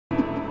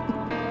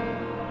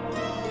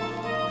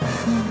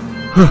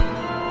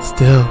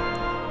Still,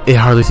 it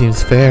hardly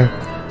seems fair,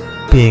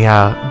 being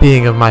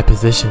of my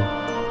position,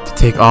 to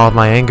take all of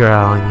my anger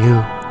out on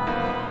you.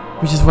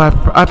 Which is why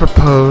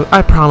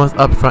I promise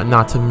up front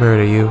not to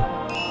murder you.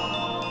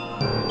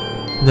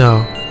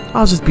 No,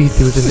 I'll just beat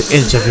you within an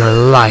inch of your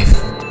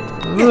life.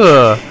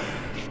 Ugh.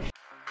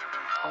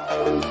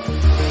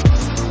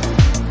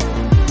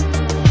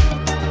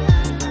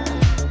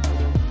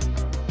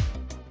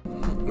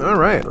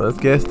 Alright, let's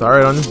get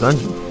started on this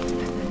dungeon.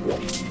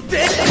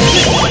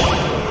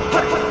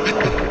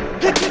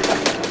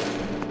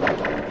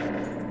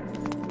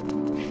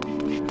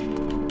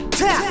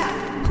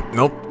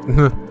 Nope.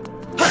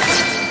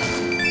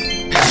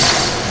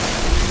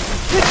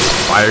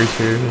 Fire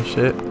here and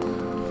shit.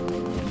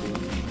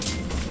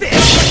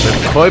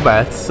 The toy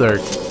bats are,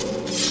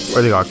 what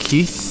are they called,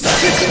 keys?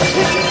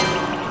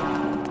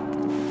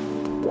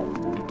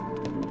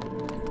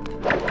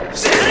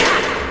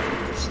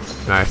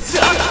 Nice.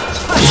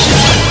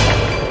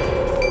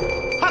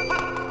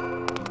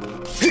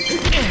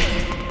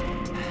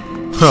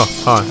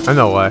 Huh, I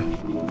know why.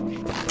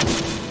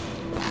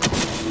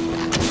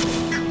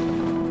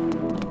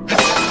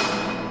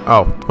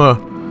 Oh, huh.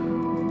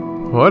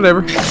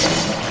 Whatever.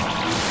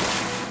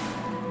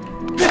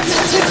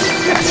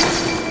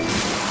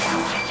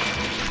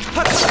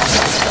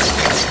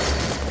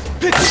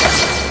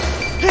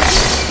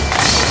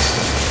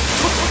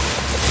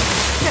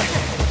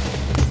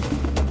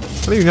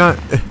 What are you not?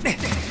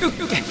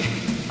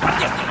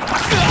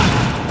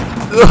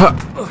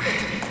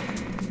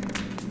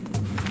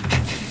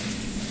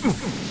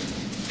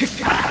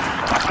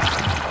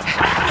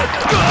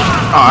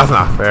 Oh, that's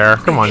not fair.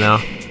 Come on now.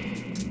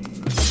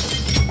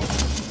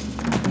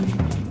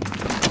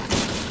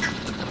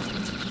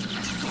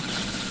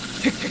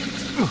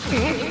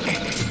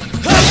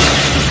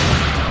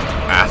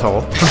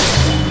 Asshole.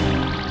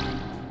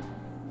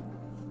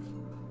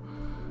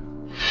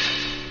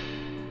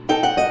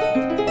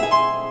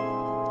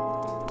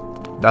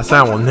 That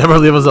sound will never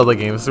leave a Zelda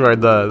game. I swear,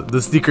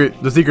 the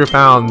secret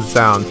found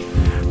sound.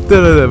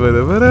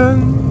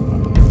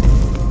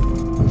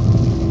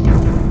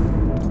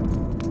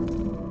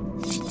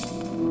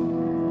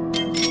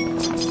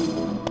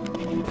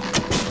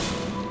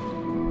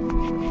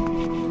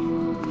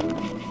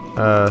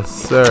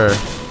 Sir.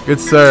 Good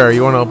sir,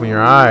 you want to open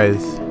your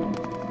eyes.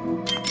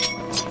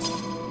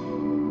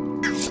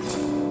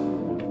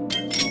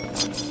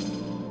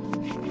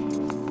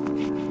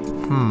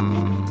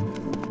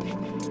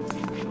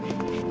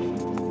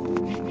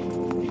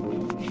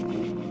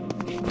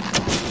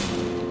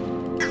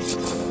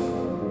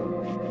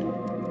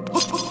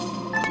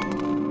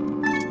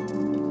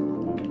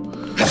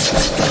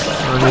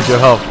 I need your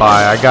help,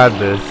 Pi. I got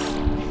this.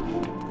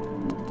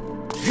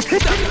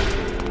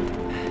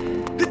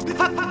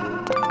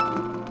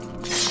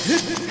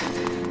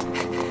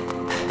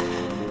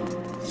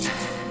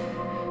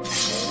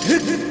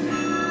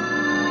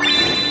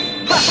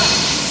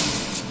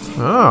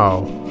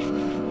 Oh.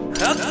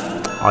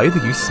 Oh, you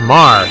think you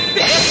smart.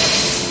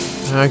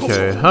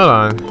 Okay, hold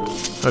on.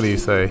 What do you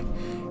say?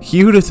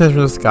 He who descends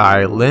from the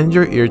sky, lend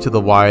your ear to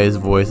the wise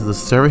voice of the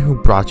servant who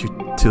brought you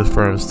to the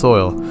firm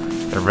soil.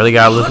 I really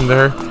gotta listen to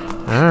her?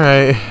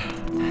 Alright.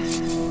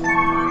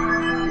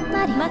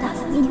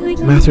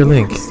 Master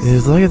Link, it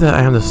is likely that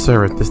I am the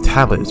servant this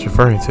tablet is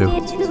referring to.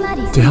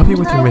 To help you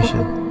with your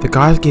mission, the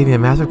gods gave me a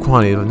massive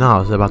quantity of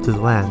knowledge about this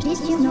land.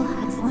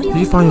 If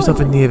you find yourself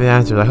in need of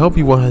answers, I hope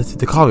you won't hesitate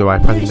to call me while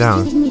I press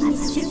down.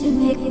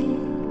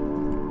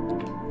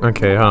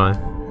 Okay, hold on.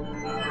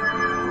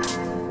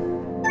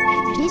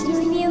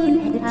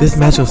 This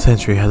magical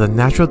sentry has a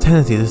natural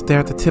tendency to stare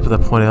at the tip of the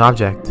pointed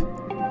object.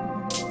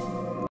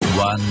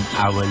 1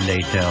 hour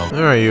later.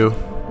 Where are you?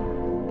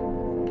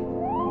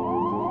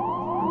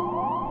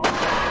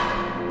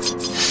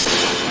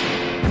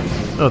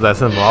 Oh, that's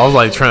simple. I was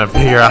like trying to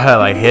figure out how to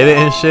like hit it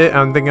and shit.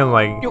 I'm thinking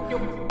like,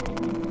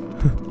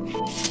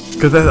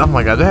 cause oh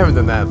my god, they haven't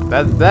done that.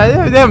 They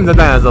haven't done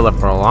that in Zelda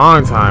for a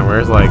long time. Where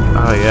it's like,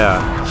 oh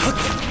yeah.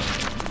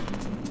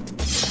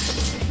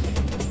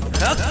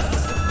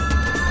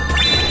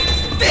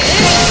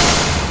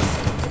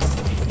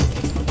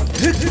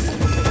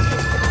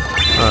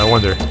 I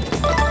wonder.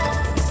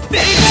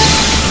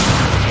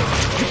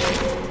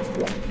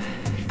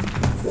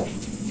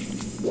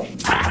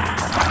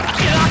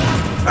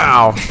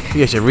 Ow!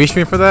 You should reach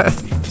me for that?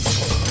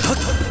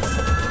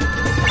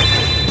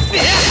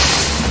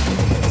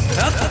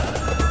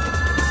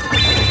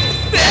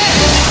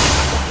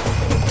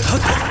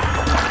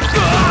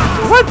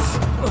 What?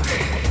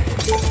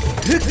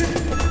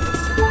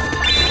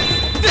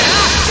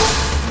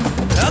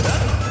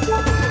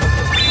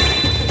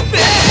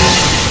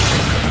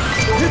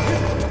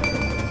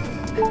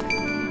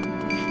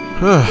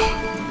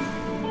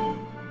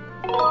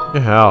 What the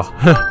hell?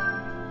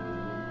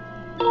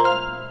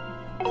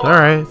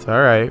 It's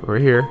alright, we're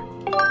here.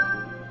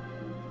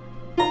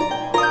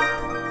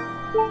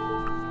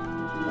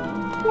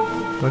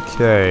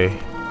 Okay.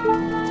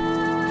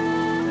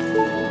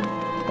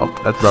 Oh,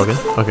 that's broken.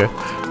 Okay.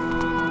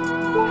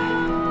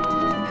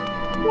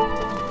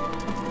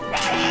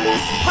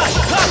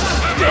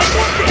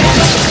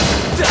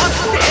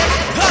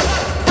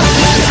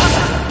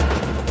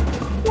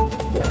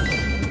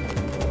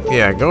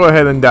 Yeah, go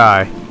ahead and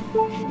die.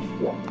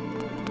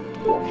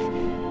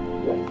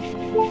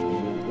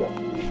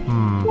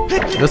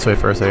 This way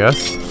first, I guess.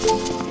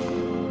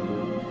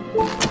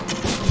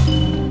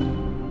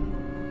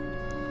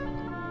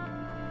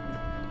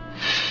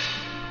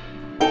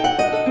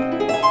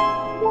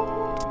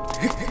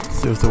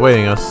 See what's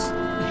awaiting us.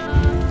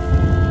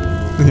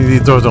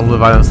 These doors don't live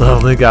by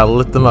themselves, they gotta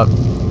lift them up.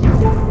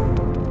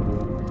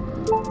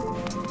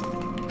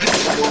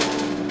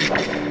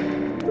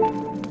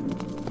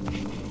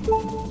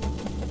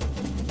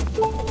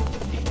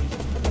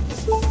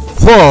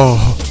 Whoa!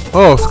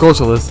 Oh,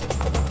 Scorchless.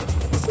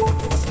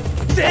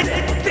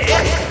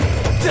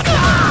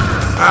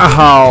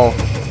 Ow!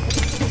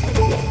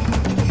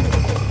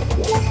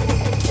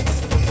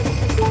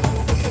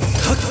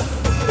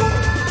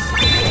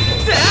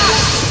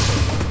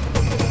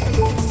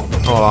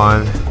 Hold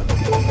on.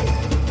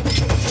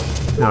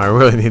 No, I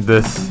really need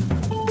this.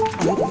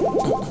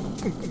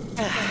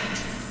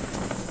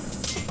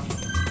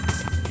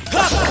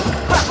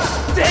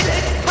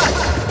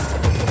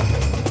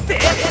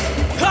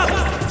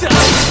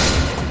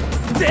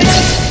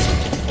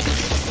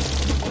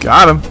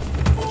 Got him.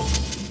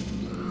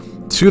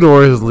 2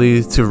 doors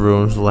lead to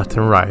rooms left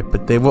and right,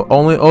 but they will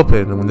only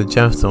open when the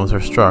gemstones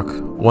are struck.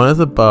 One is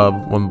above,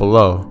 one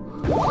below.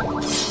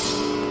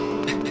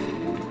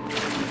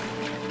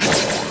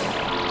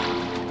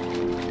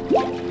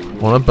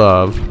 One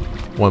above,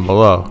 one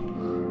below.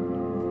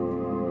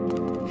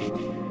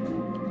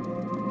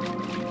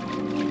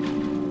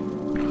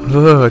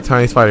 Ugh,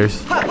 tiny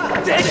spiders.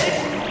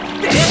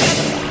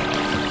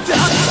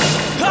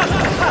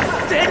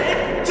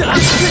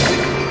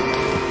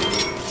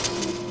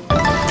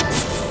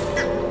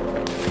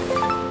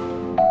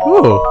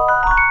 Ooh,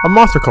 a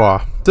monster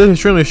claw. This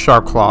extremely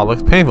sharp claw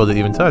looks painful to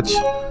even touch.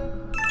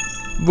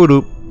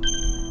 Voodoo.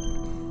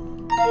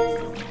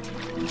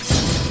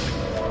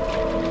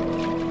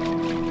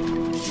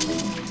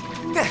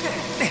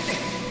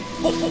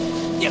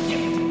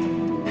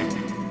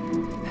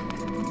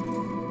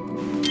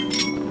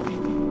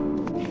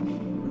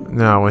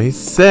 Now, when he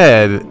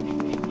said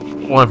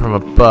one from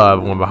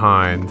above, one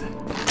behind,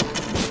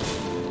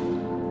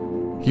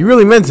 he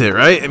really meant it,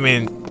 right? I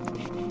mean,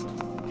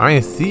 I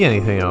didn't see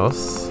anything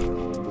else.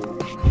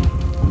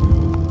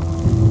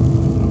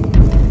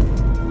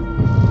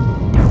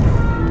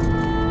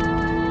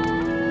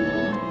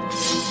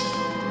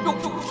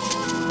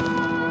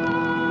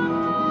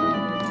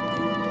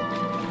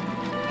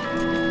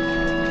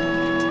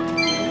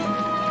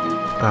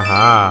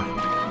 Aha.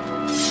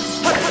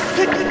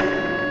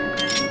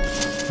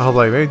 I was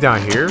like, maybe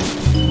down here?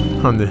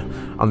 On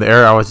the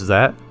area I was just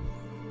at?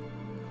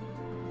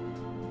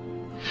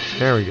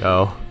 There we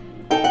go.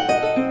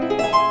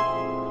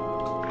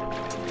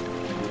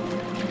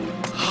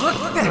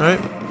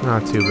 Alright,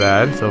 not too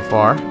bad so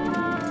far.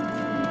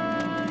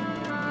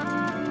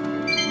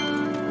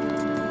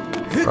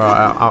 Bro,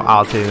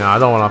 I'll tell you now, I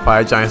don't want to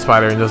fight a giant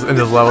spider in this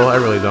level. I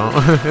really don't.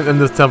 In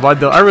this temple,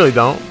 I really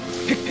don't.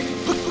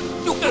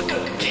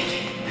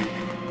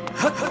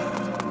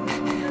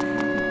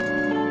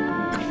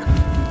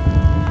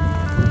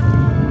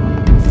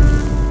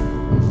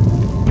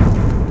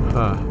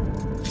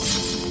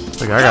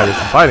 Look, I gotta do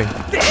some fighting.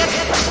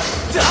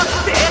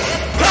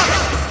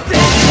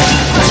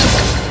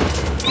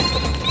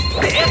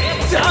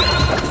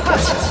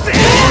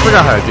 I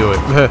forgot how to do it.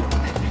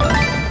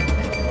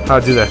 How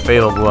to do that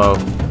fatal blow.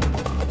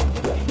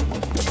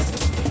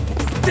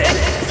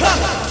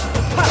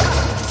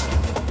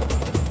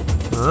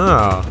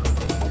 Oh.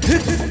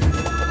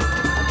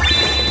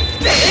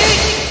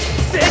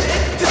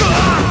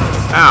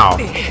 Ow.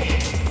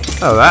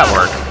 How did that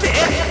work?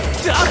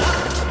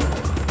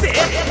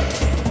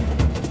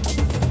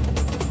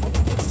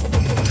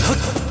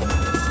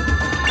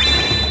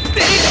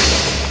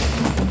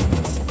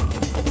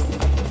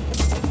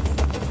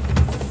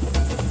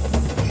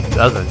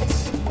 Doesn't.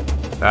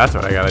 That's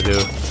what I gotta do.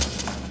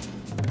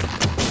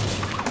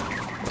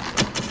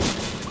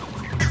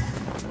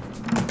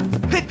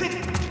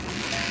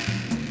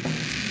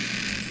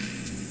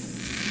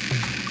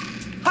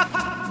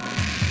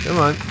 Come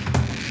on.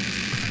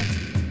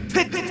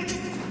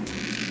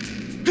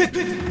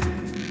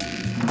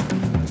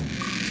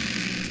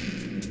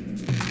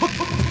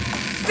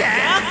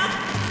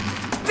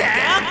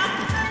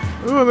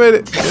 Ooh, I made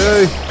it.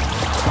 Yay.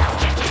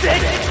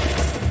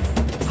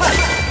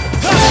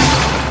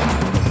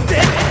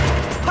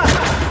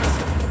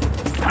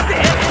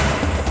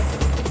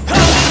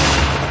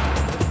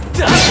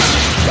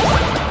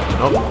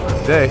 Nope,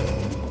 today.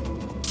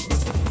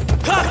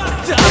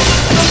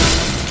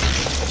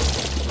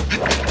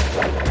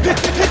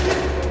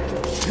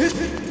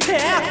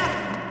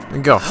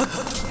 And go. So I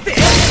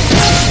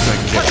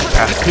can get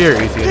past here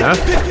easy enough.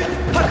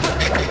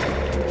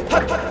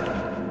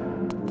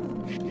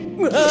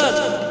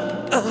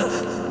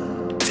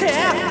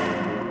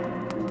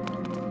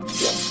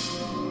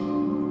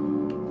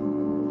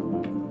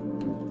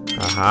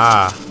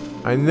 Aha!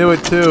 I knew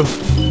it too.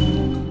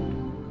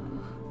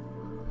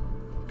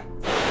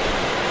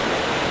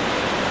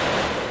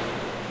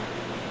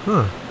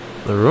 Huh.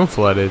 The room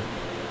flooded.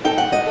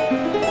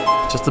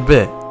 Just a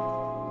bit.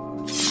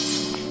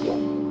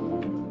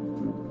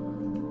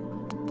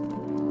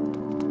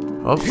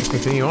 Oh, let's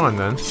continue on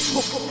then.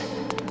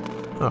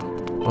 Oh,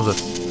 what's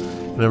this?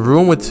 In a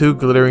room with 2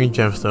 glittering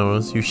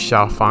gemstones, you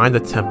shall find the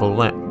temple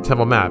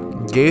map.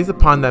 Gaze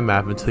upon that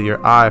map until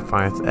your eye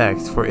finds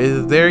X, for it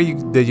is there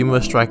that you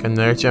must strike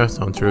another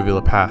gemstone to reveal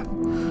a path.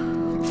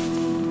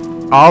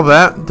 All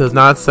that does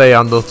not say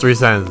on those 3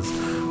 sentences.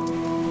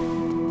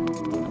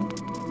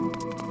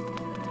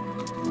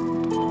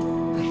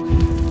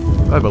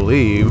 I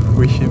believe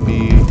we should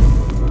be...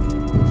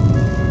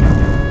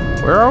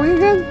 Where are we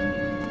again?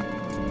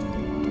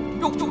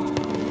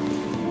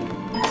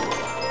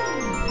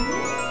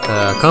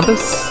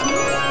 Compass?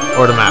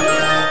 Or the map?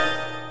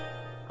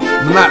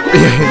 The map!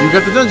 You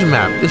got the dungeon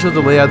map. It shows the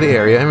layout of the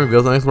area and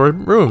reveals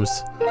unexplored rooms.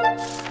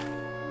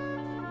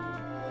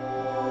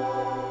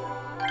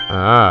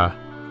 Ah.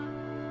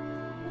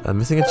 I'm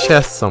missing a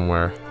chest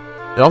somewhere.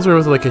 It also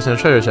reveals the location of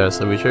a treasure chest,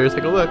 so be sure to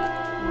take a look.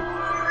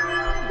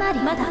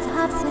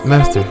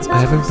 Master,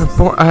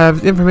 I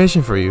have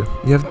information for you.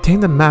 You have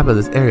obtained the map of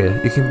this area.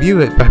 You can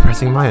view it by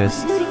pressing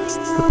minus.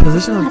 The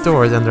position of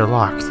doors and they're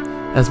locked,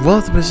 as well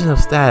as the position of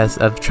status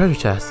of treasure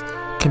chests,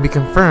 can be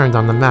confirmed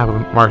on the map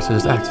marked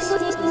as X.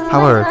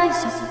 However,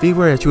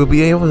 beware that you will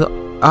be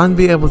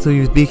unable to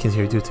use beacons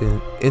here due to the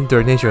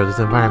indoor nature of this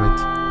environment.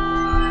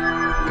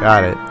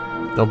 Got it.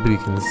 No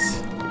beacons.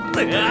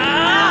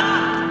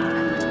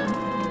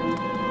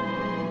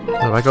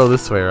 So if I go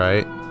this way,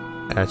 right?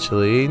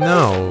 Actually,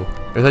 no.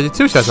 There's actually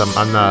 2 chests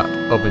I'm not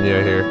open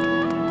yet here.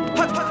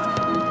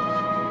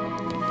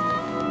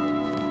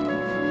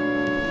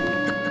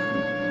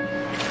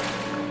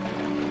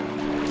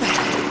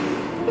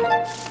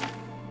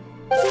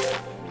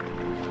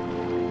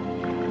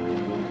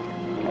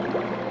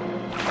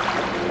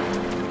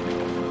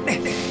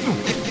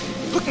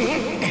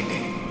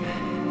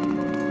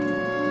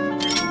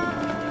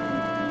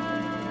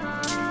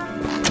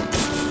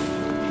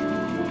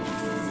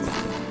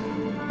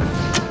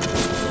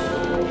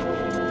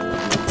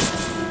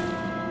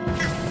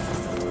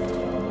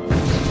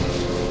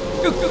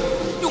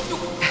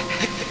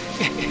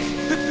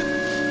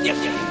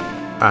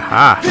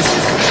 Aha!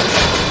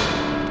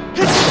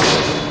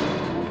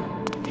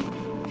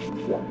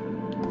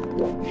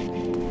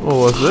 What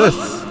was this?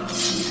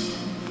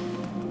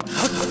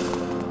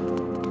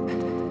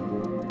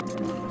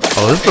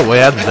 Oh, this is the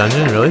way out of the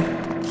dungeon, really?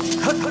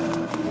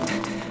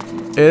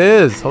 It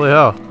is! Holy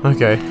hell.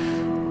 Okay.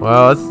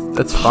 Well,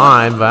 that's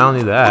fine, but I don't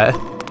need that.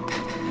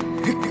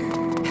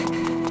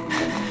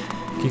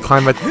 Can you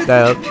climb that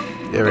up?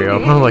 There we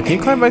go. I'm like, can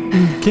you climb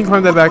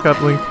that back up,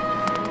 Link?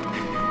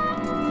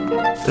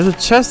 There's a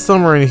chest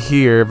somewhere in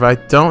here, but I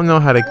don't know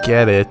how to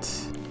get it.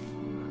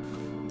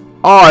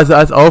 Oh,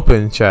 it's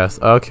open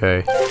chest.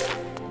 Okay.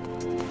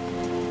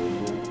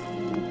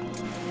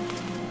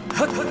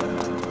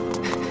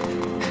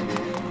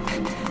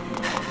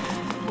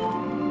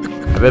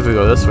 I bet if we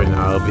go this way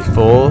now, it'll be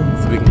full,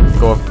 so we can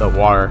go up the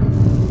water.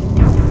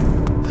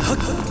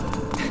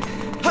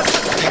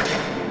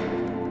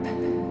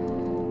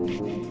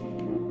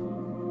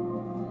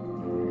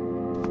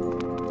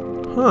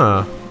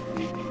 Huh.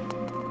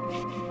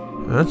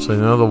 Actually,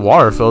 no, the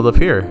water filled up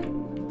here.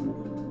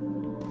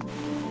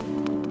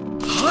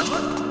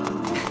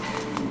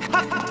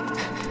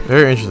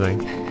 Very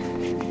interesting.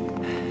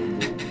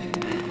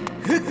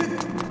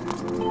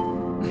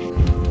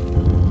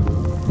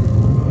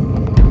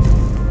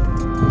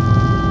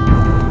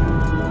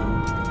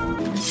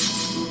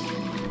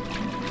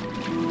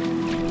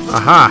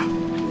 Aha!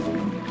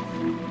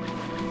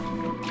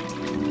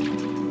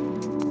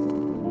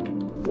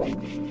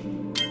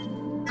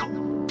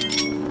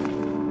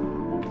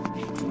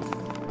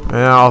 And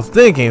I was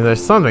thinking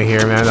there's something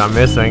here, man, I'm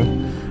missing.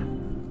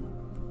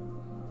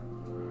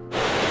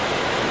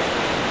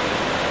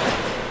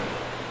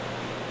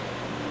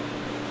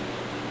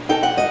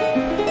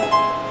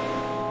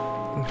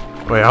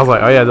 Wait, I was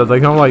like, oh yeah,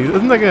 like, I'm like,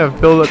 isn't that gonna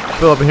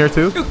fill up in here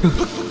too?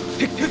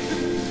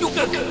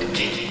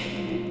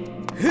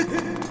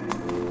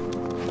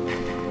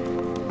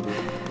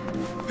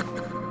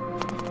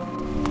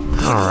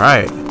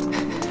 Alright.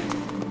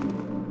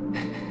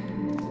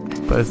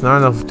 But it's not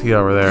enough to get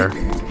over there.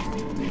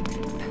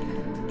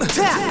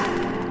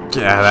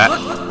 Get out of that.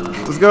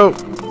 Let's go.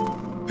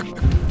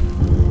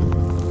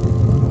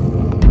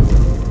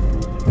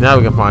 Now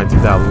we can find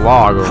that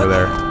log over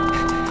there.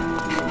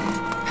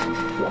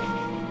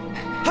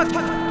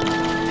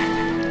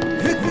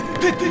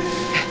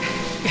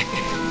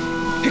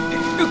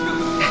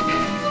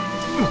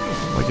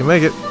 I can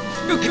make it.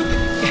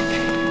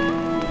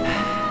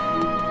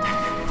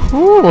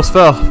 Ooh, almost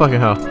fell. Fucking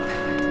hell.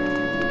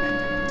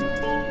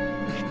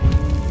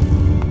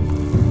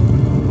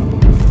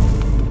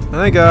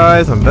 Hi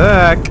guys, I'm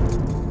back.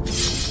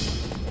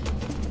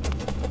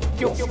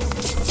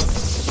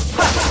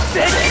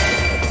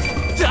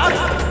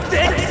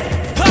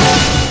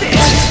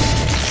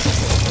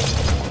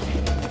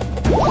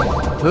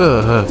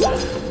 Ugh.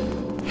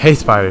 Hey,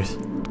 spiders.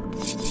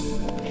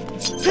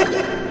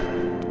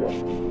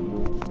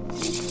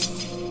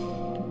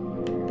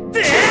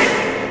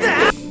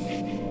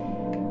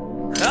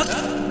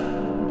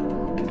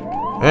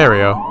 There we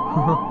go.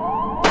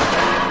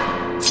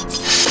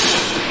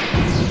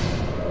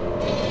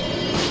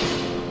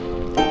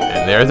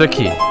 And there's a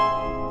key.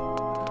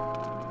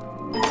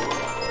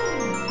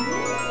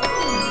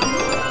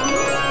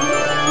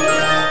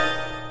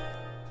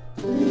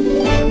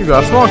 You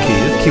got a small key.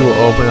 This key will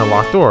open a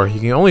locked door. You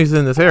can only use it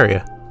in this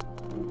area.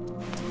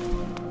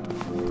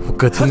 Well,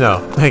 good to know.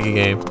 Thank you,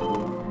 game.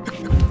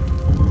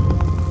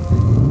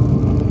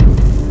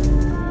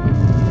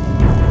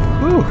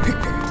 Whew.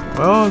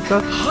 Well,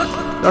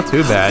 not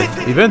too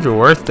bad. You've been through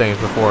worse things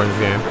before in this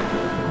game.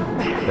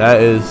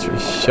 That is for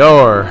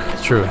sure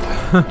truth.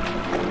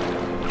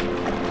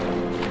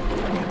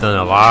 You've done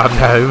a lot of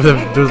bad.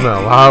 There's been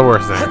a lot of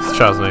worse things.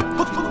 Trust me.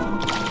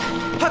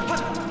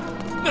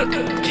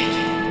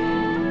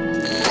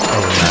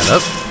 Open that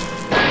up.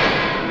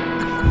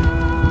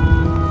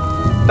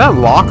 That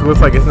lock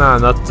looks like it's not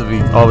enough to be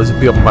always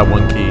be opened by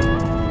one key.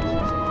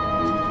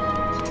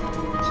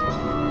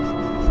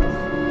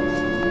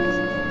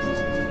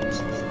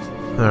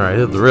 Alright,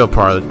 this is the real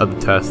part of the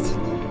test.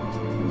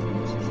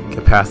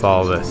 Get past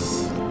all of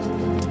this.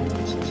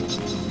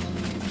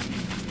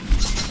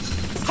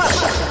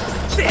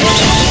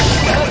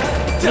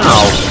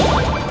 Ow.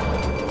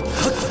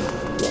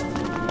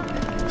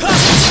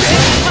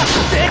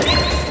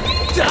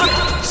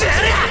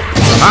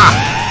 Ah!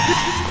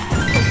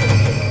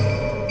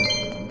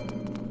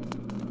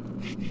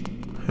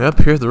 Yep,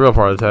 here's the real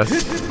part of the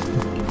test.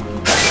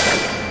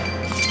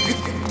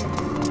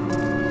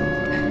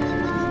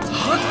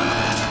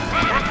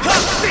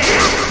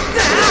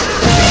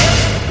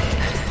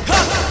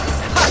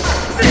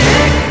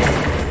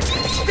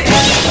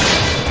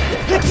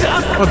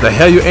 What the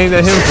hell you aimed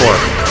at him for?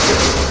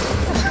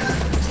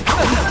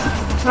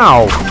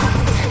 Ow!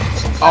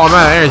 Oh, I'm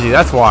out of energy,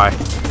 that's why.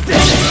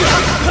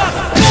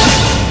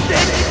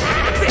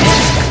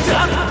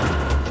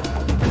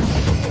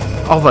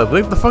 I was like,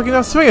 what the fuck are you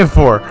not swinging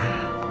for?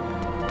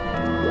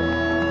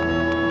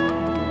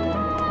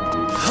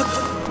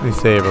 Let me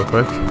save real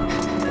quick.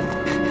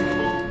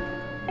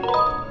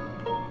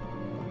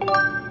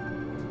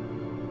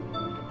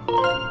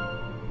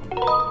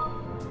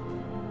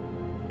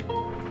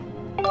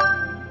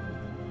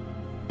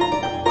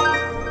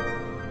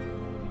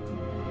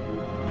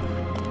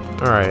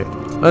 Alright,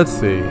 let's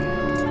see.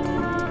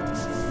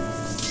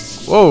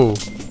 Whoa!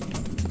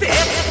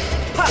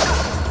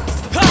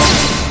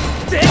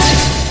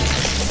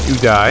 You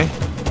die.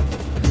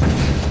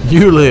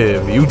 You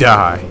live, you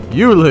die.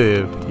 You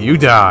live, you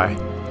die.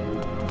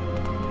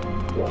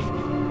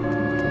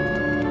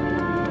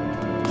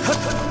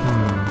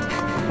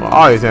 Well,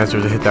 obvious answer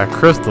is to hit that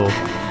crystal.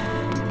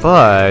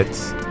 But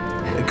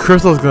the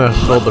crystal's gonna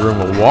fill the room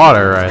with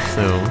water, I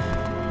assume.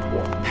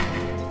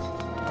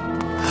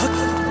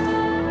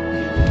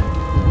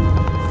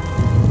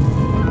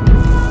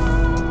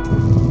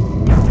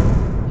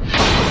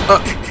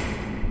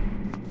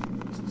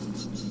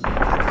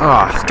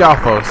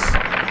 Scalpos.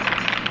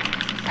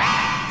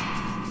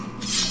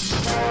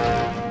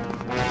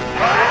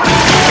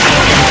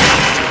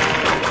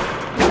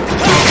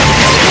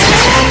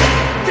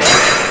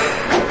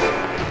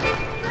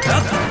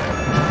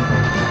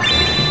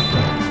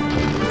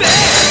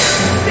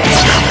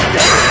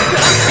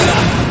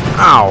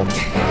 Ow.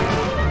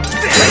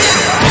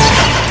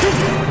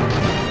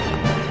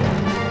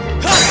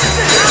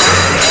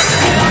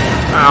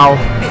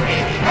 Ow.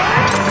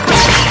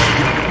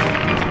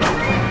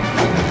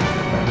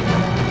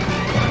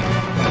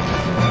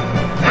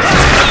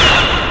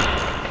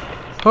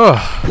 Oh,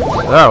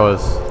 that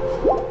was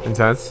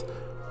intense.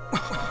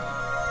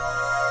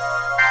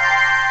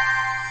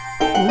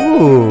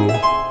 Ooh.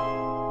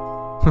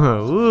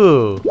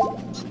 Ooh.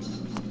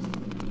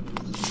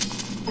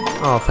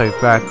 I'll take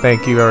that.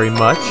 Thank you very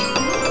much.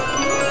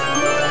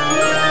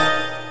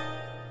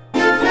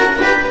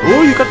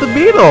 Ooh, you got the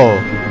beetle!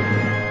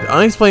 The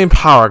unexplained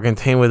power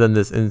contained within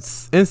this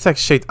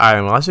insect-shaped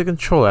item allows you to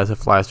control it as it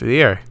flies through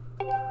the air.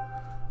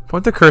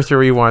 Point the cursor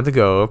where you want it to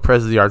go,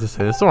 press the R to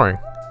send it soaring.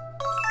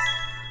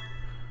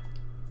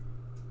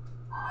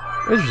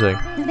 Interesting.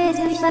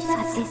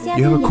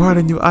 You have acquired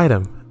a new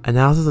item.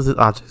 Analysis of this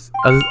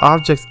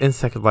object's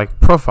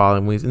insect-like profile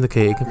and wings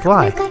indicate it can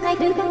fly.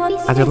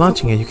 After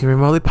launching it, you can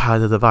remotely pilot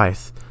the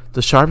device.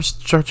 The sharp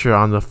structure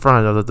on the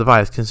front of the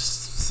device can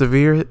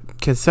sever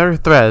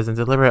threads and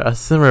deliver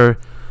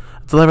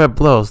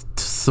blows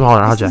to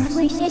smaller objects.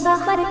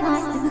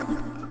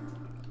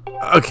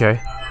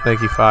 Okay,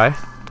 thank you, Fi.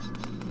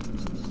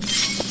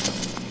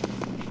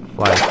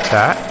 Like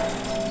that.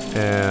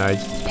 And I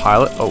just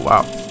pilot. Oh,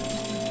 wow.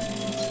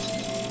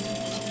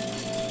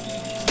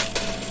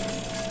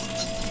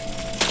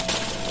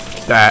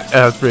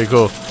 That's pretty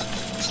cool.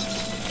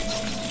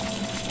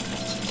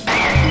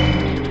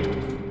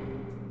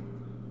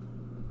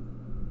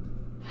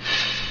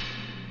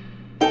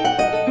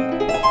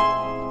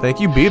 Thank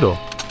you, Beetle.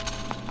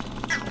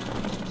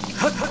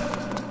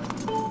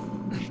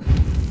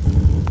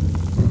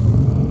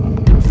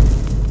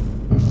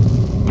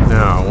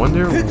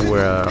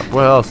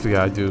 What else we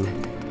gotta do?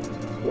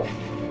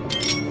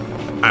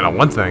 I know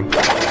one thing.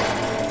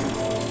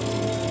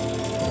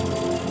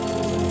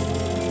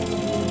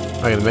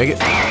 Am I gonna make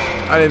it?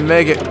 I didn't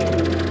make it.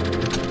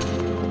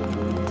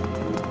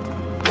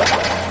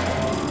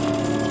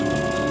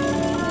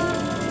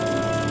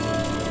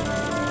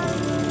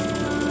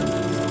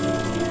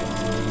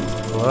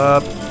 Go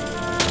up.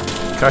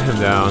 Cut him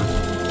down.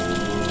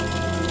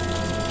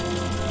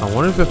 I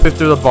wonder if it fit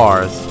through the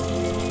bars.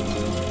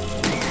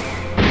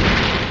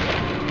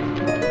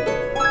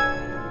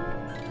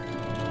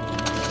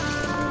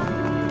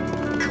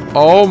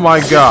 Oh my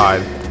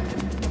god.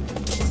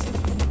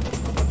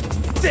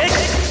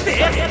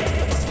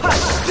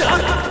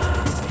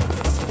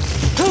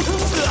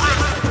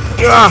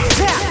 Ah.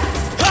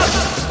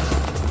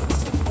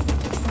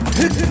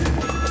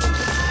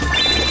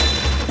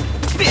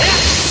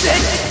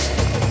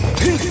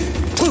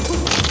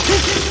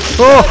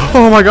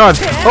 Oh my god.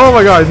 Oh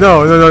my god.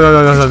 No, no, no, no,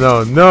 no, no,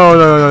 no, no, no, no,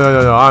 no, no,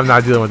 no, no. I'm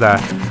not dealing with that.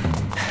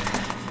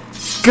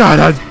 God,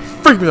 that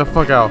freaked me the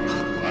fuck out.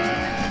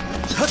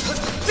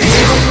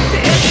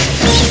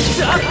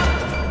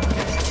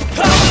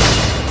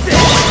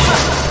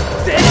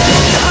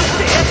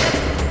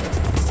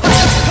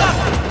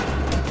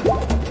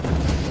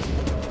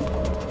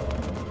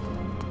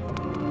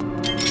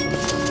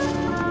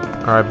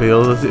 Alright,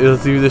 Bill,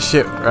 let's do this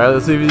shit. Alright,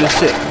 let's do this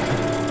shit.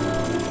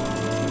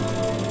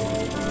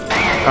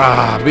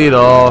 Ah,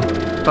 Beetle.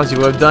 Thought you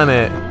would have done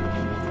it.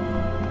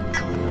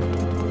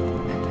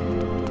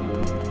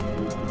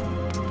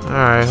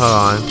 Alright, hold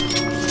on.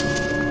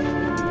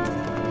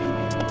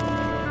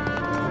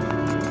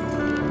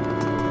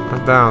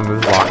 I'm down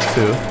this block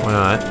too. Why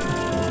not?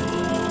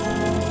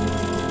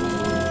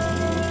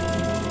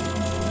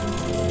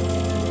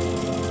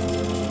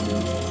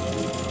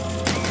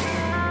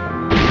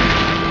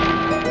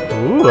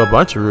 Ooh, a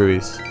bunch of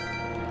rubies.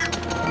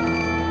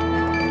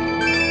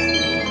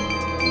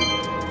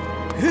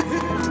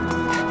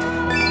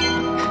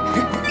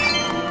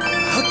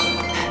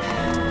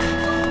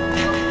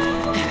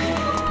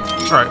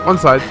 Alright, one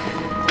side.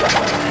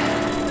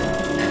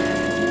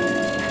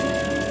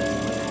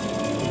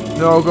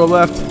 No, go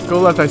left. Go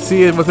left. I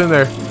see it within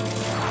there.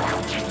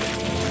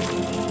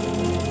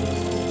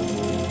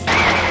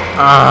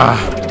 Ah.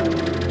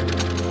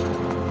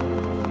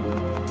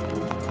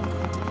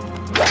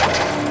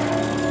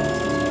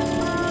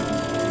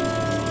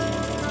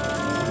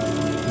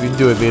 You can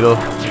do it, Beetle.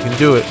 You can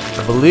do it.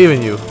 I believe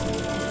in you.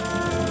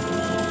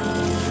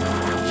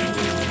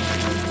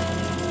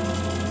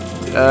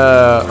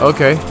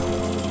 Okay.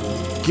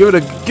 Give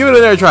it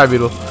another try,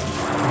 Beetle.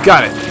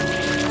 Got it.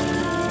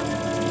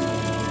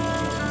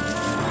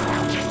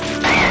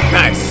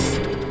 Nice.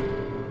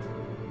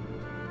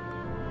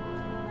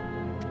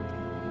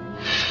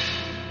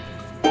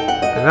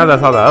 And now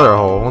that's out the other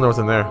hole. I wonder what's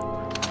in there.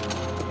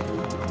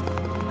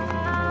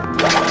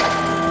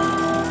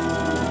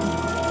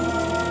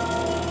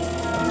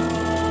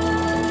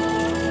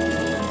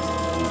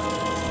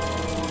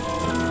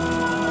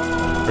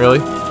 Really?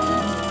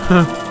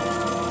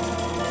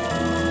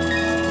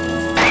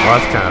 Well,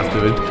 that's kind of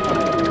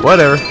stupid.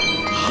 Whatever.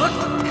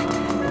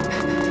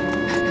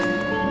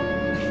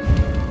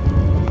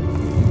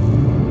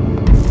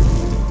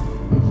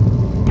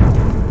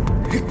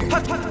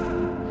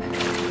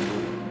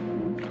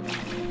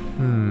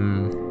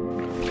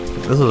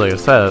 This is like a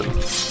setup.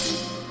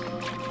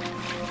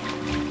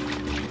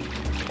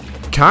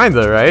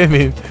 Kinda, right? I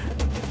mean...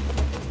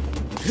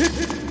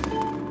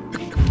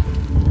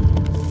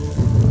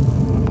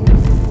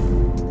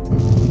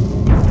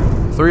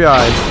 3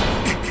 eyes.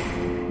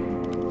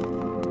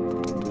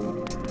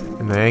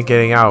 And they ain't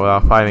getting out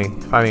without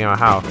finding out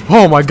how.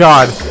 Oh my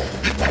god!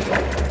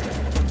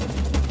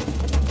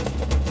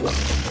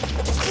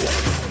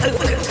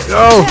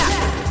 No!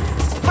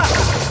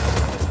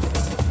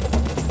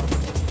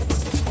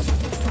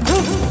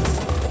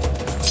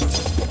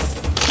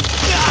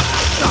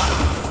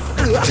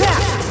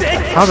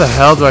 How the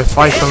hell do I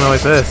fight something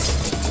like this?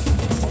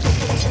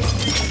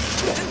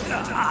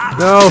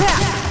 No!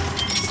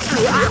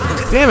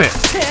 Damn it!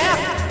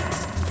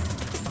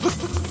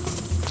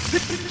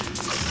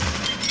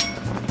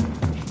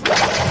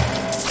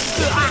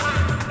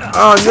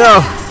 Oh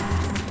no!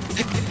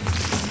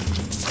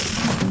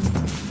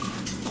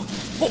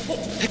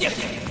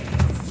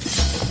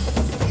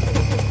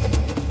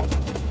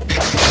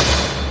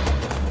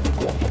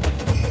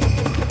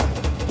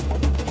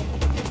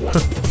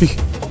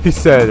 He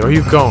said, "Where are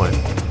you going?"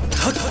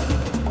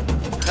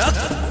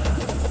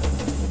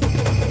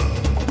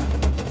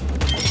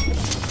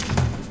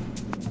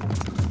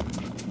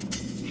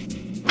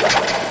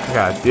 I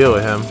gotta deal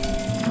with him.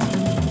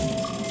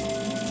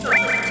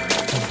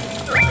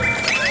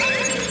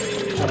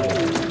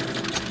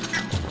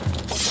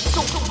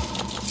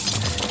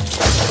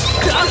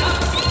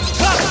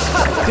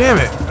 Damn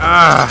it!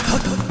 Ah!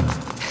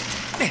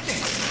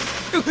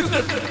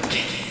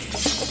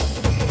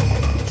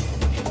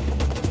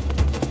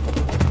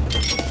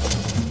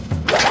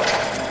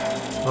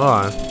 Hold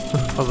on.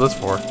 What's this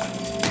for?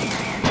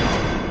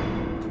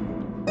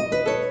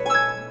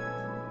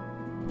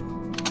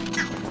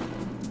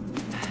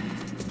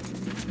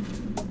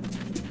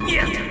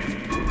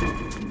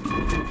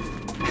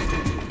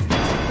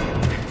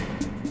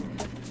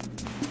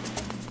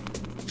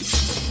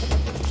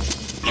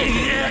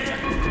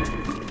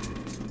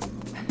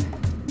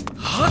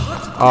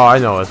 Oh, I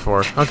know what it's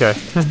for. Okay.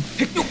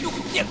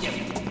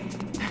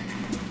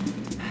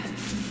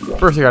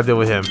 First I gotta deal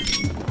with him.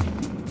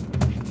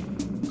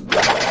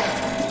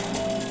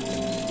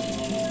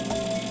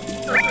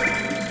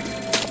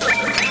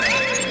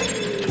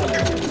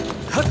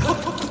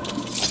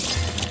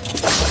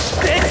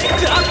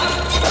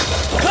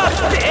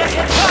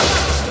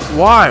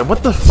 Why?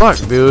 What the fuck,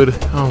 dude?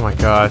 Oh my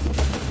god.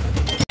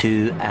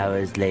 2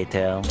 hours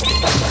later.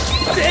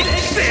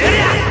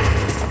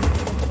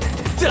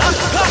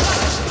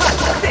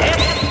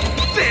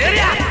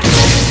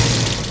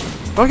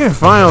 Okay,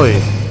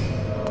 finally.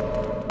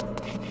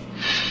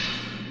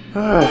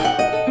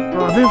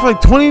 Bro, I've been for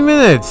like 20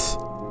 minutes.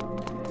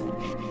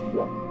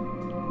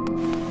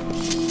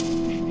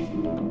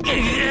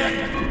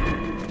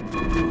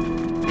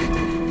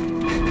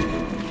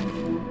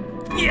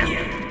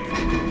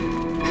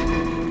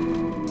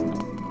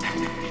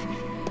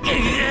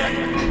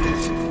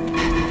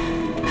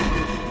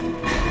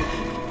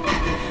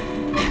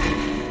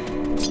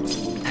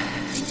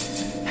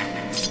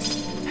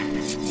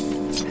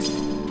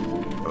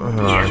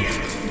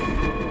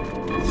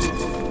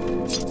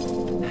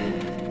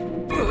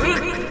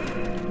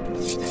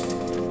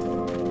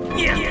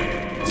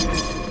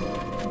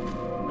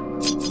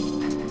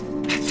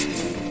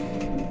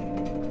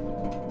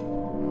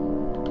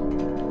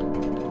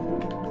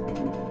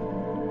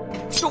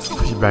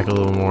 Push it back a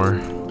little more.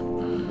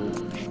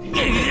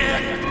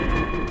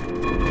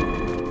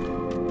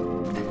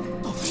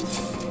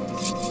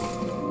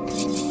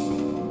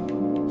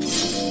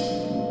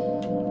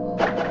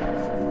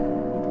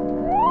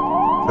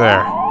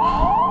 There.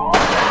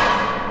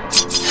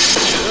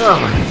 Oh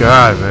my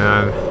god,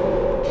 man.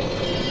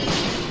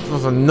 This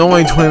was an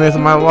annoying 20 minutes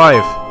of my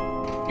life.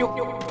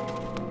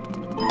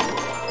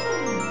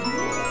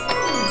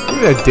 Give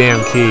me that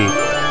damn key.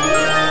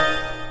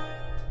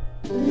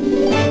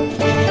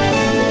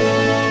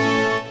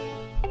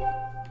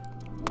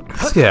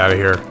 Let's get out of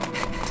here.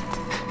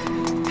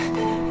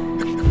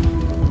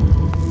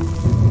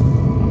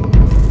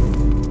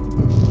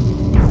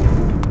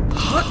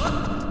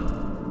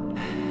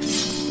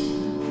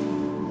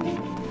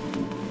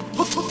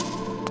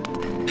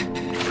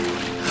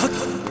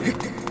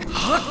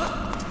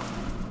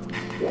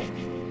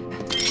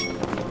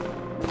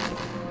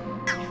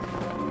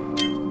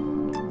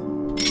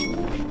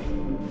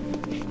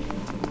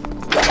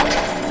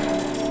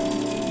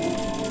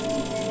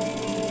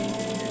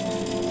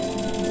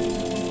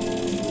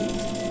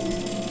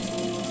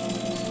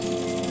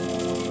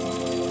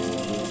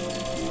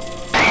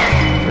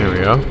 There we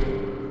go.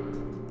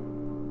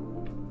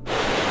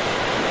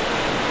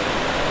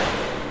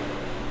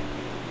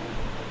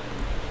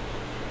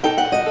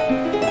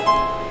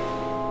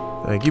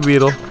 Thank you,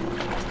 Beetle.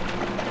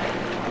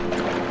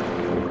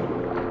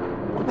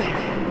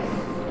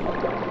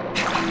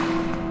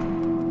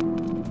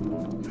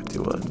 I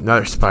do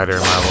another spider in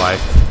my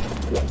life.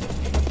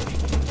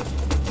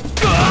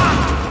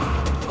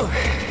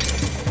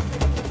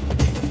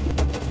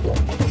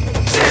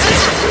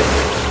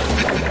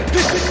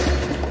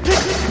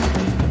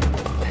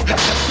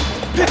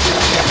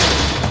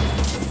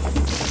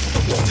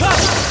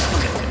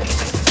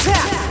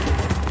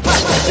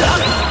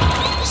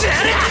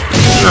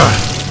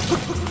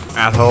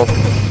 Asshole.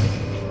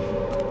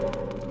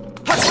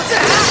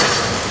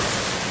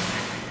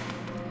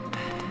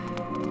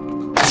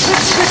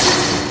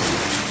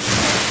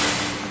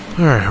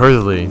 Alright, where's it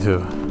leading to?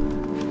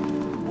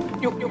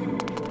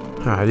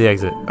 Ah, the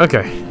exit.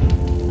 Okay.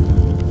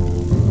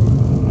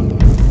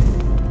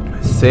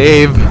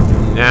 Save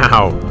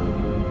now.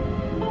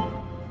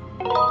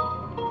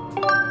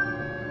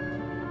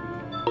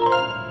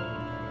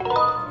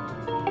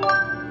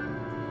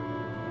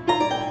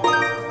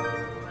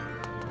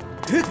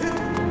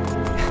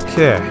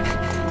 Okay.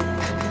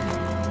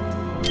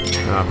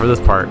 For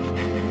this part.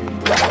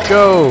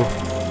 Go!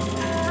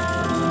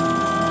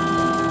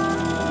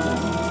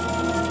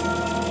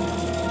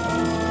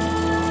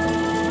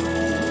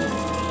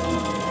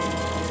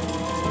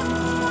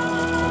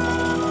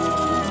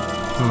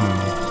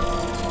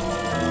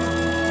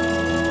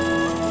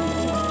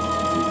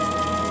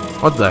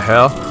 What the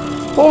hell?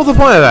 What was the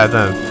point of that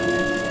then?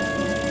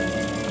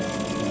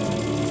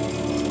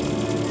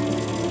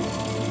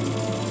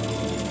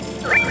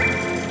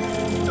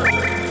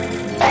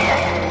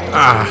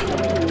 Ah.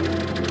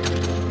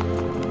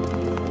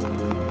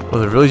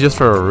 Was it really just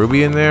for a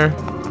ruby in there?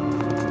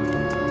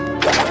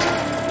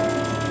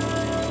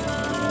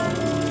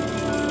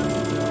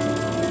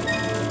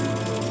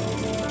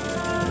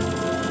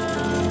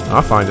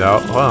 I'll find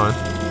out. Hold on.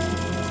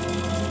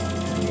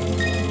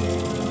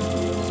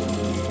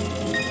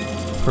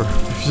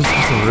 Just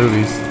for some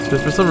rubies.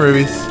 Just for some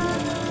rubies.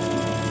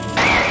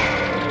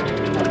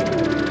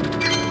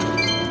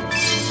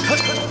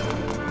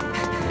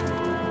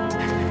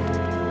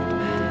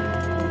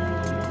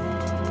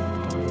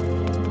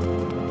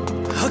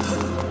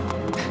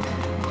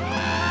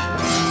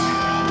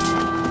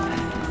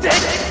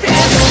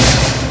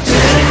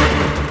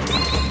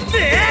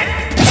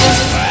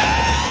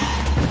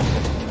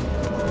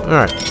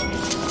 Alright.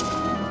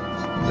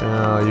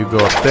 Now you go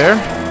up there.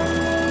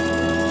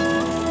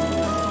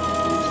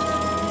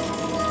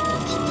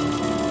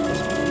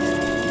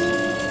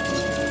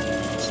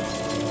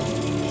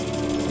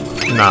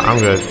 Nah, I'm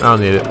good. I don't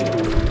need it.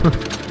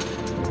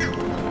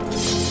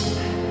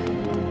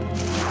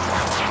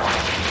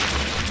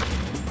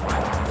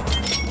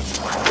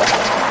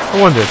 I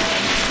wondered.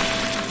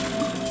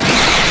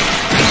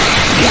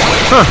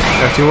 Huh,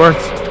 actually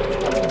worked.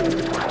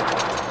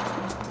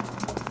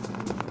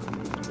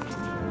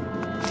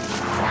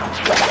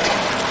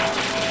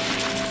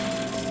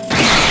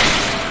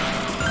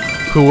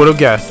 Who would have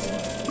guessed?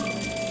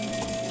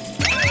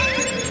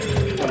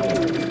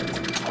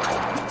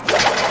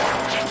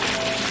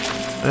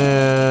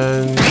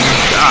 And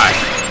die.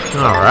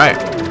 Alright.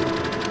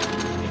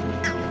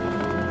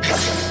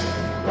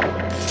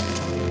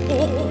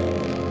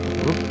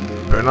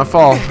 Better not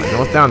fall. I know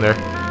what's down there.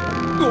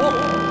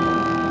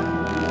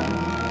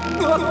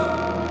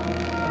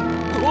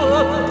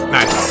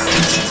 Nice.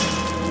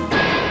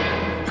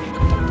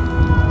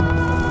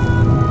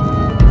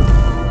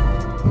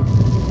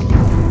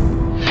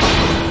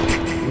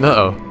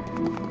 Uh-oh.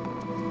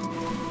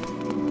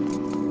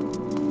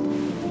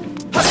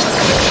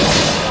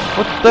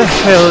 What the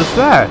hell is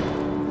that?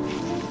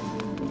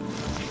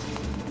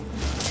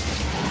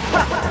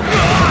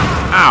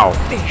 Ow.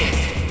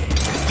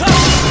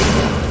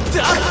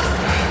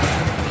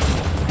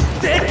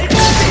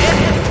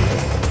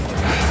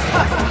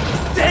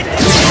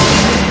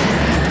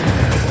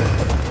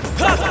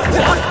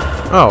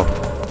 Oh,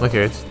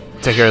 okay.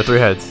 Take care of 3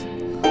 heads.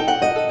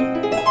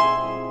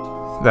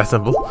 That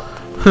simple.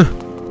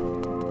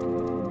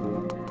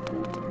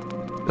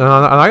 I'm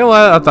not gonna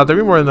lie, I thought there'd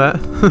be more than that.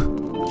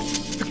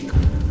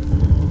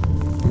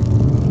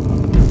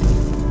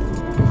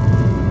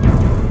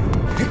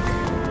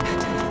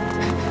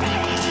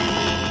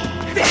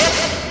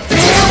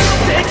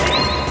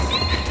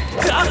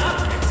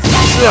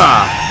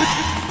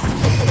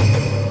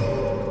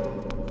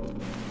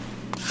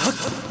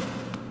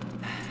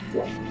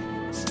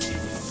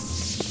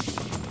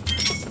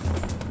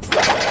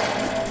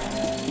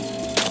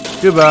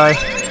 Goodbye.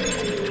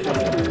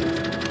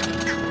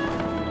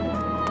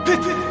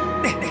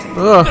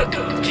 Ugh.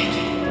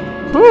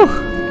 Whew.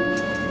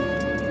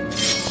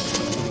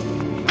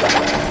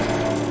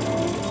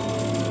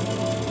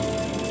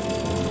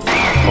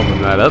 Open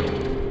that up.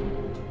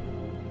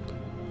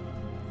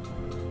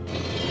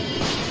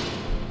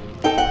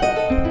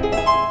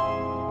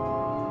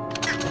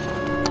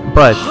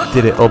 But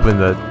did it open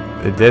the?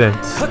 It didn't.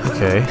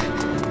 Okay.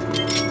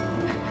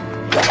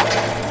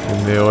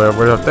 And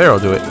whatever's up there will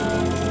do it.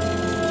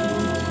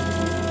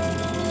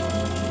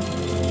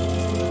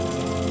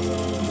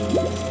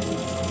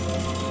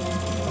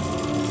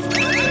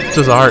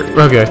 Just a heart.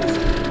 Okay.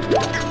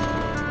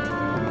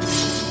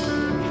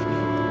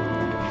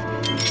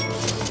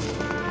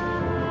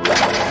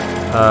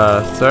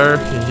 Sir,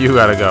 you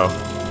gotta go.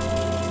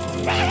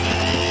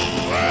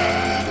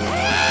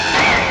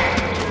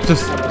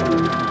 Just.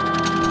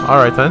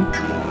 Alright then.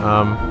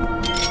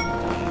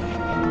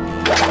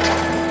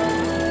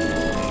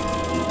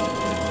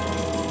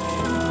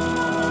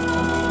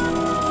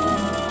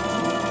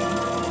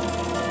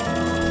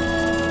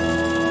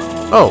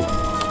 Oh,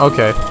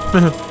 okay.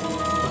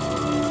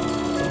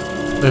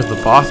 There's the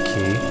boss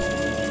key.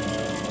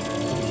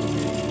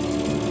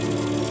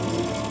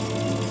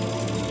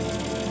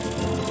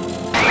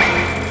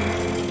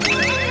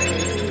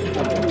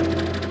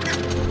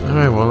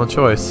 Alright, well, no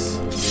choice.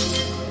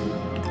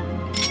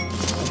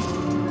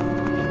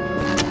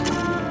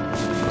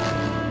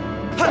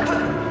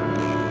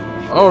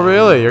 Oh,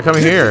 really? You're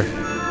coming here?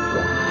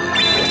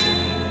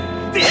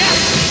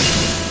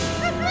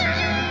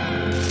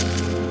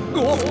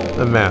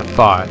 The man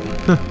thought.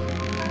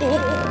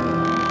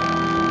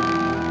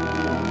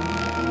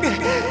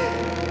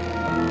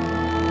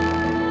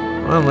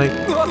 Come on, Link.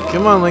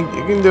 Come on, Link.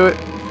 You can do it.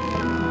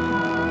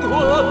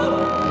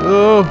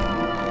 Oh.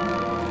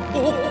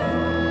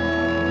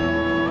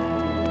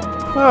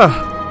 Ah.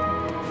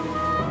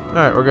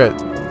 Alright, we're good.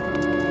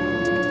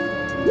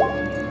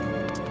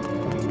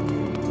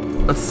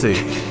 Let's see.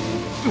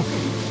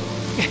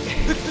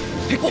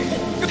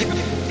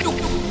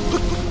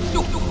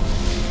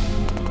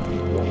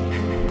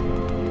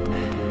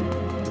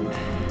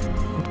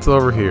 What's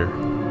over here?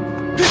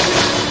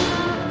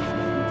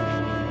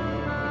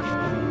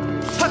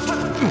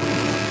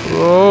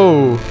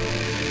 Whoa!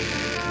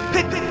 I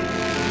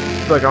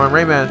feel like I'm on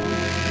Rayman.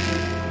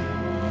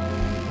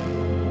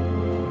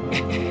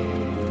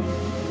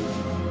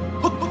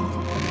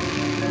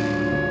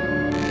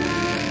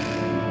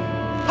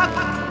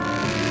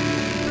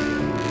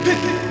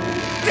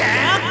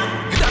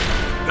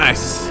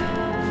 Nice.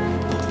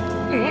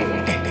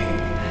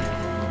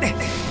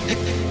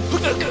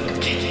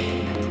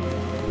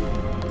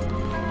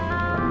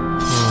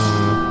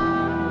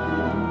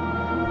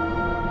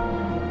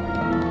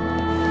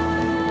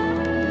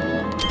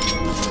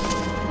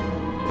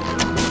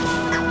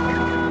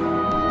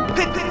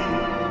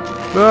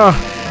 Oh,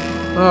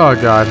 oh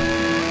god.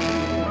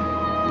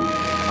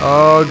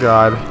 Oh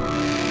god.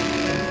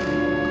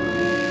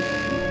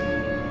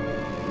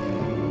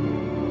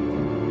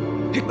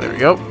 There we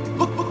go.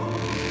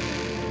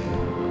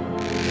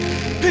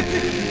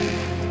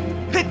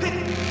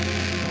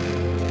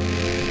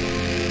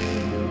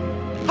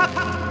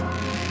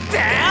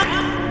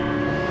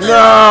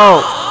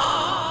 No!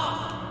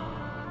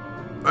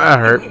 That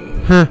hurt.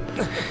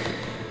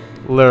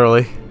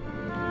 Literally.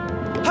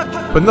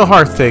 But no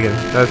hearts taken.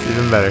 That's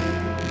even better.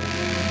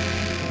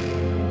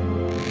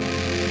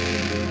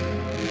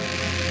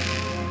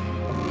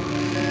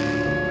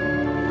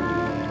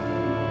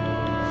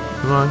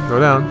 Come on, go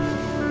down.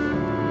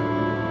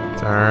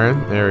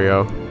 Turn. There we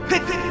go.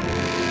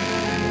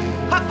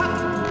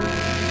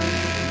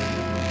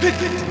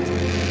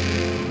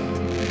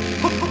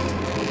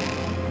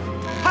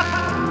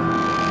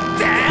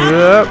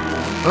 Yep.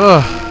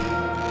 Ugh.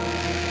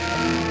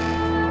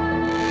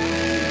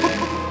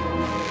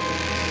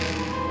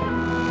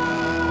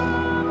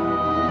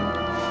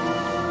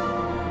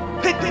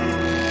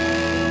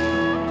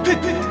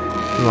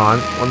 Come on,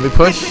 let me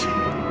push.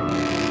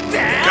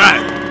 Got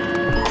it.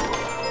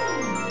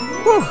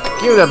 Whew.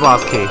 Give me that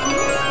boss key.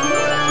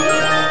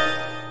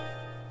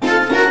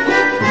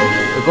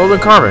 The golden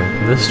carving.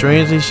 This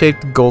strangely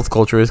shaped gold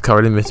sculpture is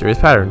covered in mysterious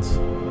patterns.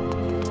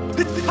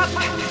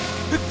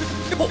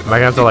 Am I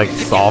gonna have to like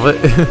solve it?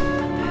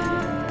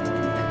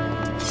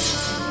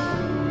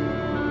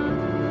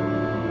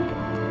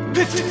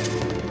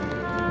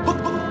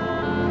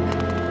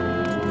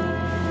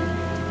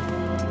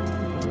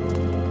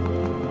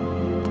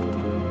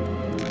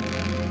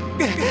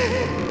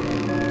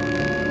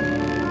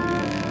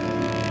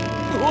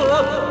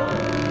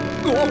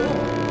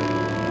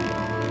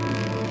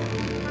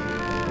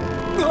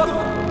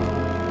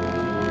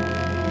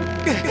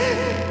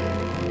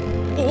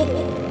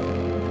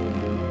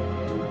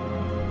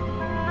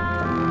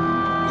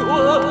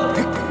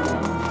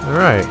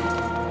 Alright.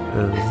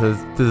 This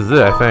is it,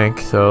 I think.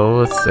 So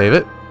let's save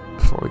it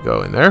before we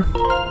go in there.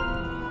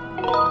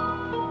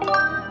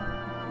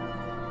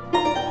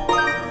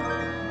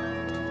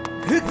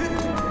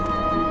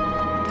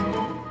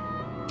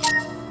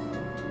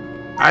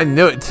 I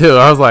knew it too.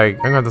 I was like,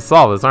 I'm going to have to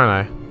solve this,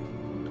 aren't I?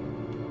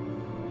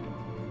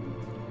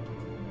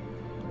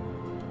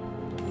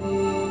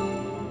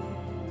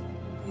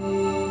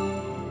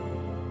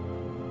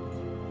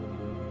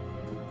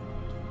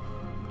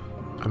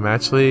 I'm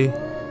actually...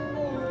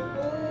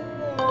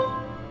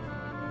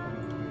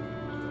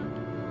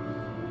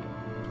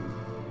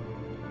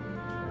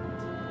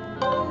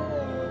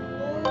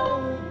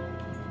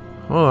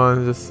 Hold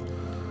on, just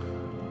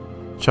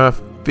trying to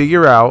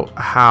figure out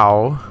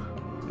how...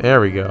 There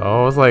we go.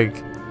 I was like...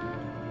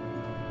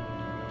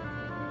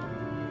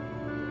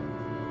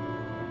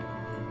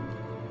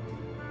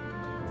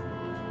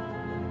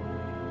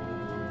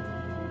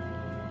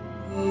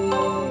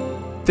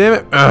 Damn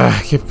it!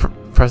 I keep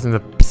pressing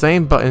the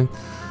same button.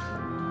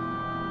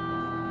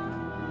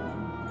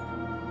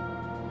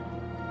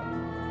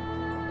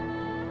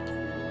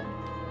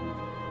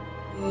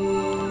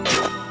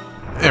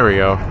 There we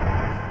go.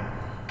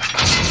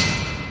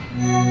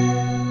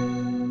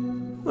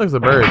 Looks a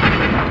bird.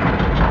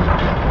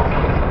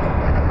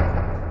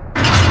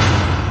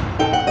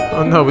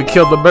 Oh no, we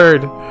killed the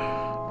bird.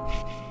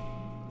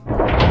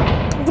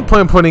 What's the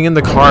point of putting in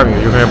the carving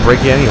if you're gonna break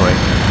it anyway?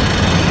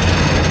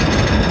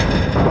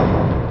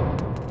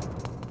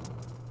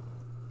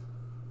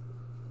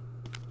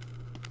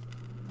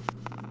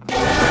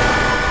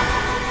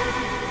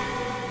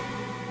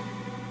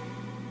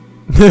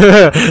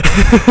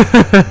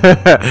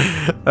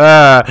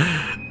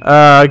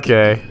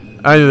 Okay.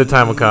 I knew the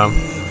time would come.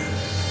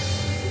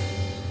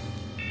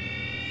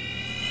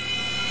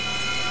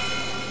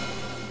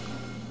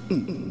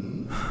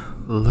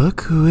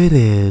 Look who it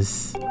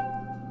is.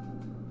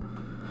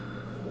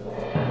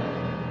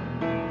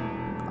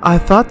 I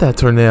thought that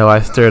tornado I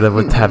stirred up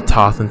would have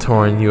tossed and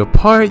torn you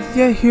apart,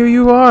 yet here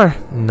you are,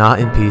 not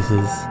in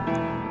pieces.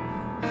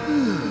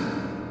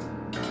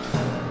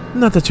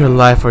 Not that your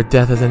life or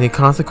death has any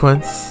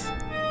consequence.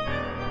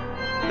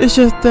 It's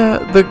just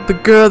that the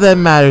girl that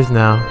matters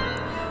now.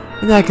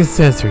 And I can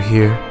sense her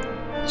here,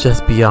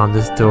 just beyond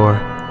this door.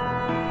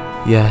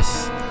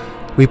 Yes,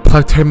 we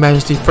plucked her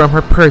majesty from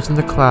her perch in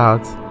the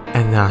clouds,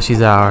 and now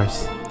she's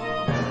ours.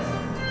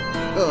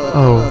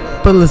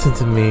 Oh, but listen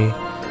to me.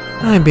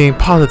 I am being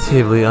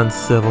positively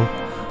uncivil.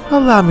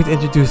 Allow me to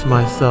introduce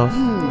myself.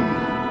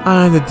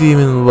 I am the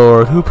demon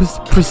lord who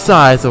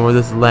presides over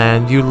this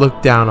land you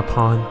look down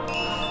upon.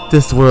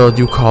 This world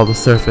you call the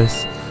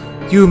surface.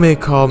 You may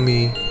call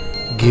me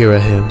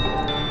Girahim.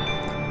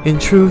 In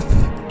truth,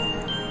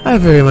 I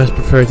very much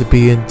prefer to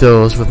be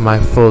indulged with my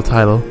full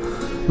title,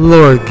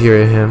 Lord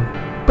Girahim,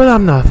 but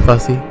I'm not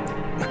fussy.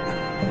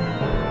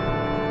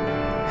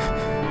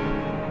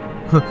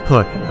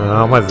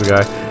 What's the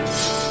guy?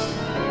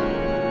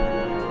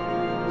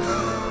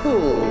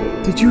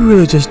 Did you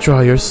really just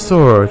draw your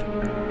sword?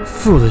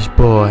 Foolish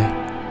boy.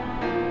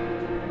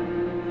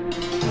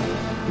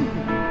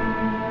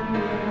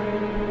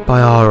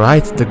 By all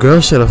rights, the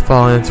girl should have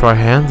fallen into our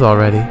hands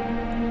already.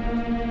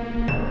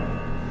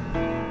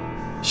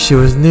 She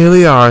was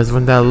nearly ours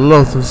when that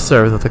loathsome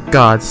servant of the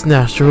gods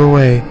snatched her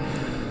away.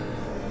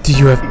 Do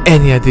you have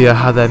any idea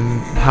how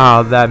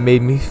that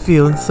made me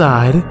feel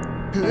inside?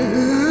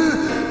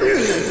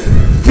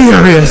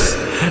 Furious,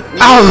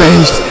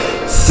 outraged,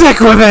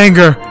 sick with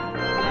anger.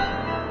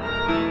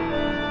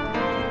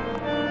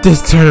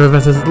 This turn of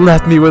events has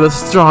left me with a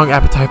strong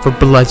appetite for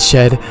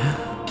bloodshed.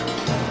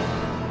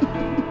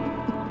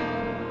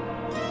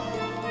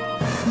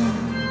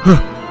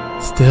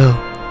 Still,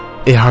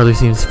 it hardly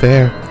seems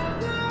fair,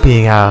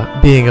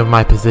 being of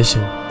my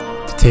position,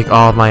 to take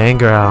all of my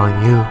anger out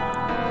on you.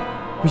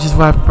 Which is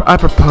why I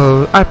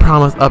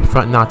promise up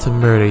front not to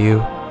murder you.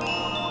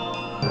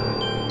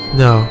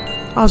 No,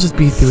 I'll just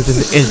beat you within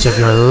an inch of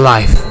your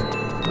life.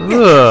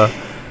 Ugh.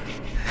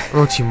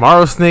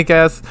 Orochimaru snake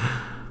ass.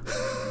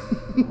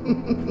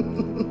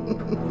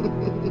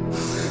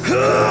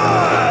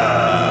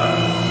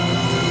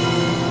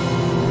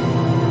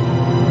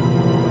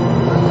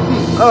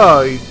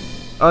 Oh, he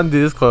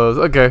undid his clothes.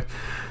 Okay.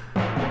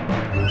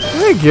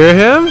 Can I gear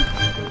him?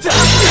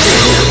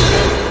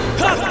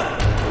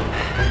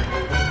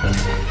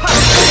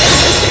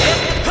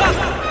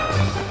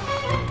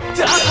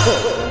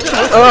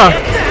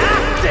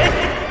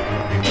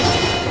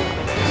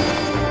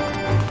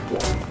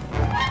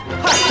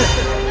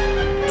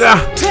 Yeah.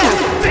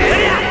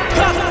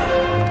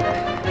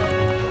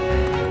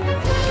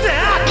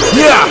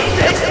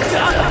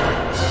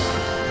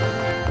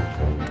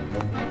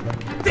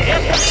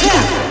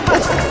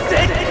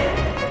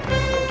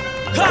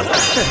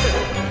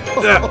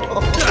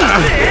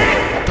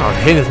 Oh, I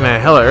hit this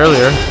man hella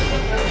earlier.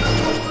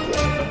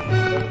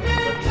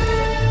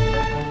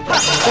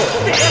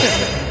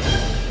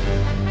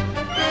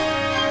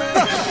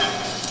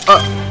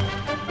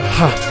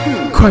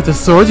 Quite the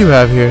sword you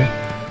have here.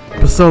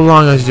 But so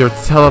long as you're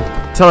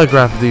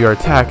telegraphed to your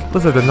attack,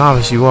 looks like the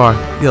novice you are,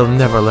 you'll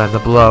never land a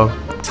blow.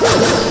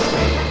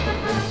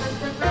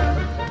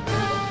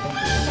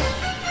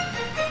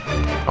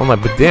 I'm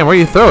like, but damn, where do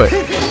you throw it?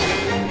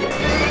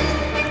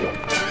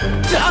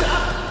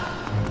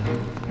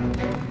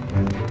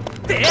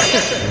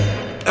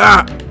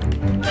 Ah!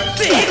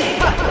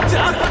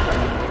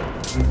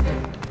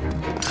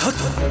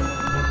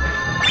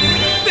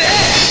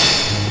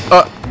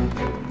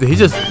 Did he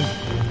just...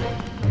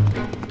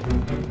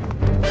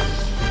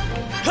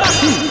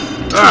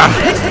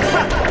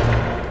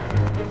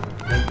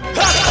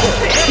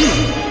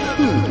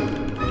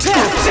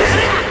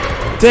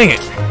 Dang it!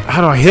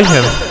 How do I hit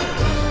him?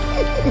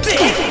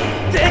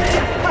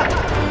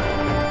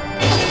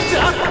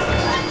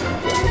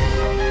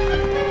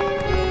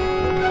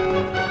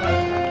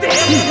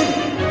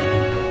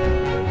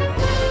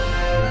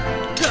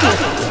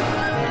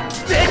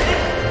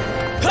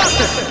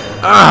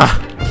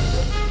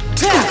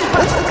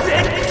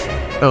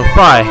 Oh,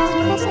 bye.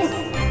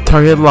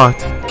 Target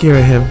locked.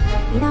 Gear him.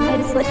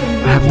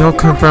 I have no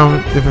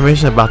confirmed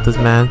information about this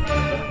man.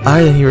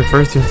 Other than he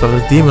refers to himself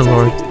as Demon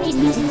Lord.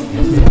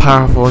 He's a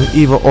powerful and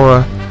evil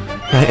aura,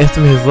 and I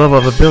estimate his level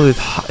of ability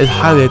is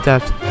highly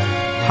adept.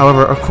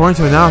 However, according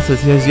to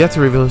analysis, he has yet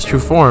to reveal his true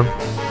form.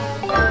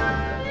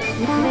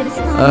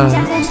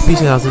 Speech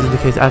analysis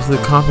indicates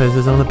absolute confidence in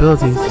his own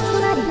abilities.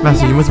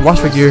 Master, you must watch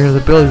for gearing his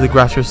ability to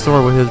grasp your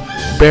sword with his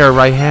bare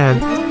right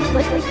hand.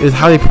 It is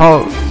highly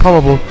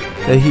probable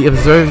that he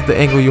observes the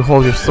angle you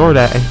hold your sword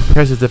at and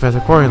prepares his defense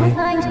accordingly.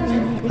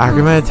 I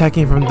recommend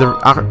attacking from the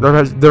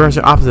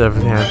direction opposite of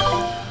his hand.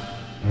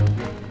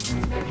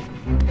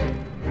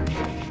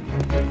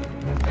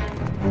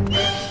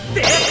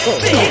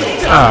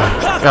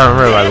 Gotta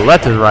remember, like,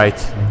 left is right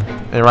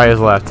and right is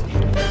left.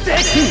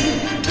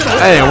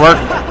 That didn't work.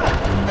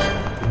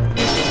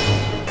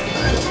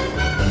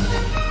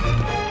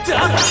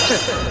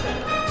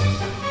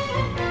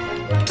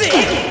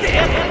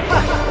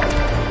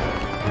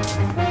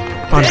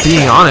 If I'm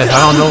being honest, I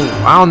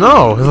don't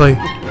know. It's like,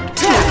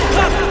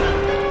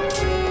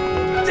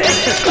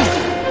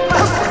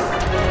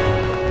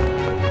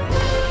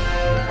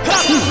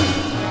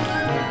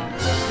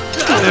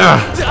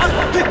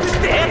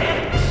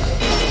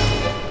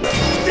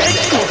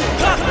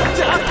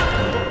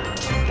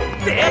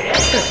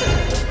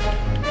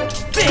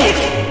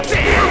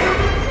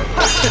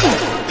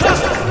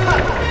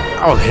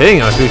 I was hitting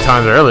him a few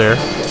times earlier.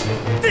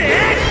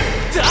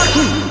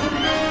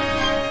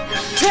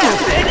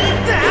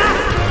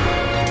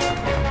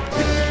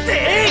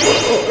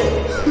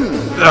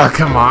 Oh,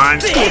 come on.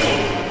 If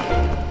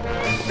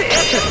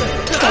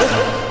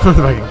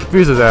I can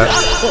confuse his ass.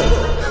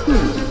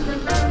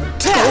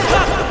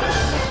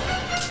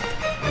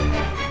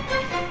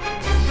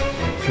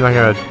 She's not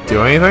gonna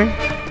do anything?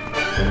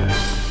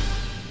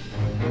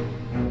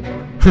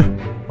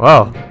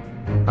 Well,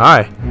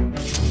 hi.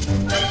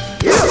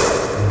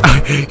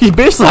 He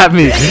bitch slapped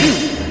me!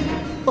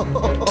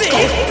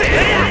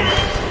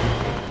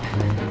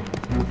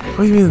 What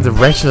do you mean the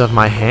direction of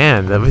my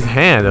hand? Of his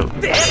hand?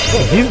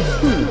 He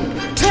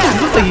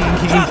looks like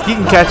he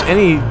can catch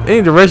any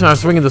direction I'm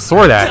swinging the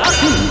sword at.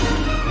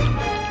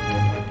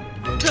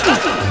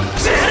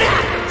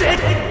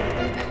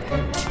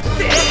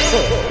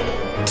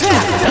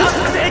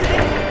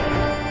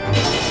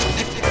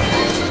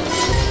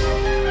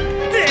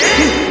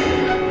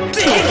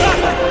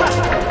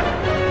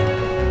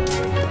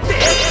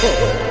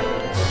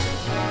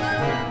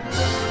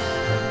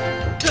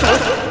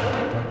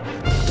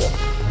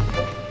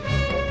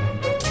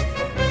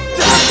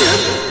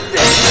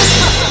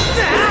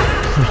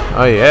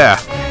 Oh yeah.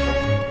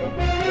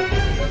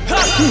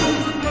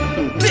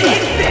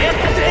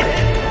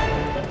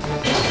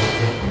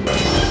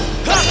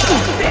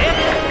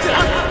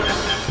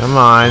 Come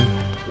on.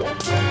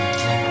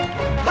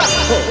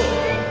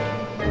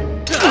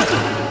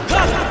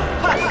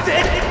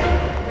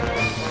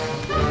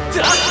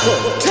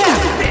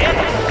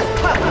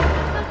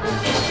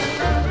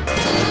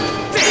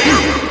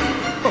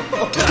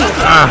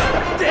 Ah.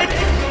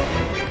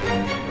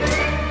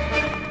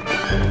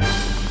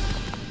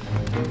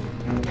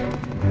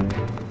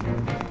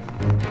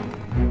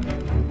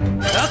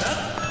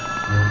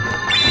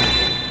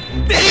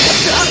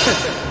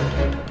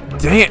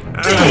 Dang it!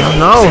 Oh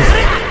no!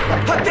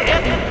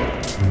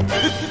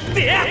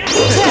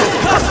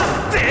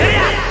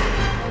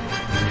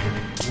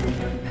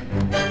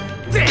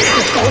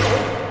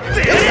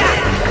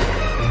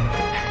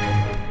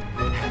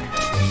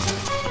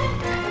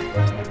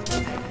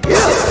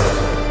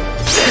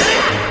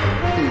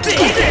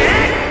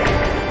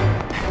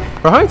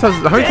 Bro, how many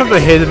times I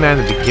hit him at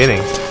the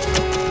beginning?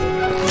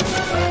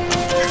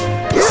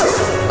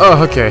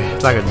 Oh, okay.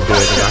 It's not gonna do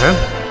anything on him.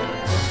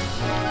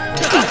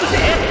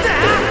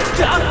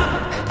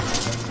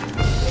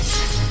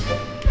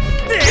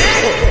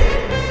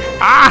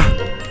 Ah!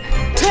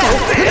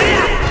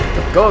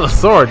 Go with the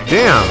sword,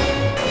 damn!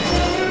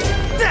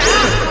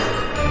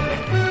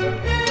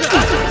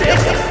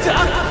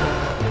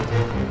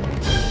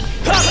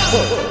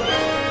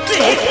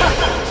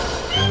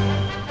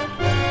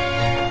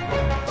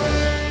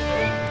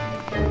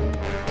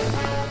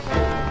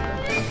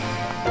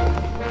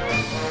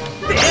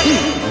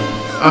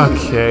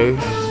 Okay.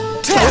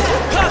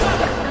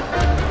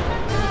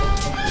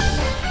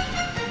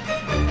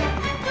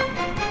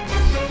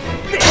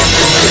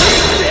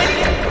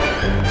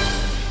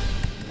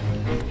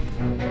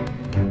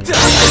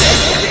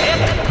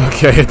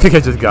 Okay, I think I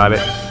just got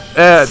it.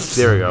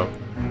 There we go.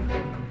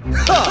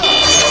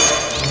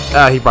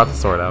 Ah, he brought the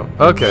sword out.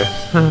 Okay.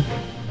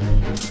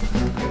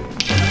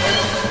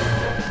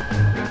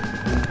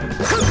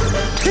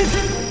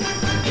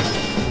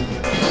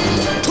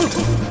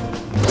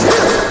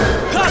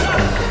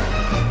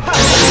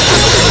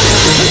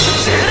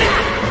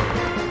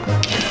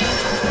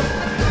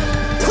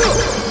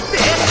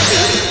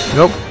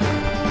 Nope.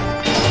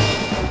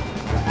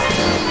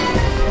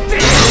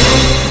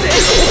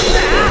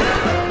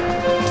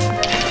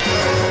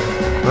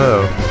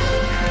 Oh.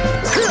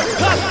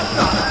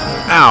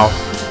 Ow.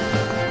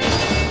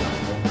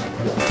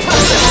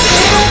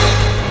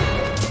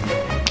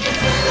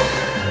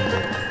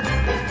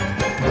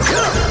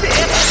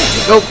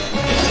 Nope.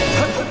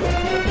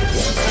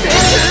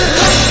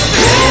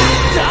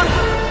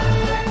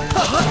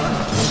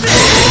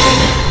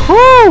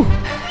 Woo!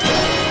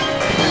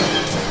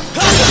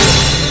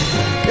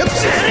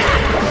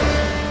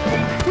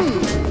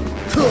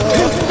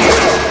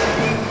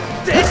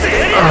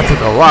 Oh, I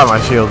took a lot of my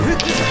shield.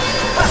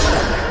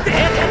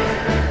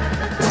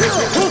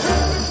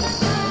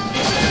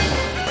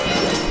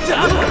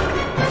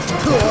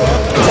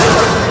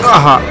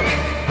 Aha!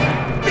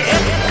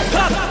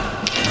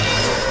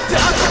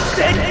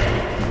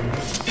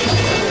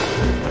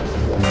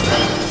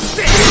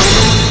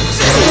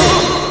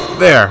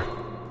 There.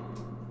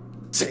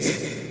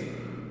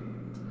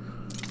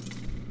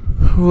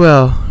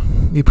 Well,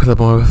 you put up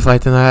more of a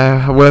fight than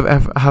I would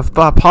have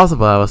thought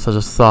possible. I was such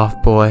a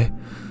soft boy.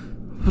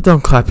 But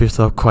don't clap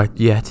yourself quite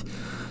yet.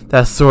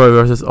 That sword of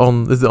yours is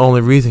the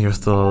only reason you're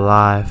still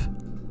alive.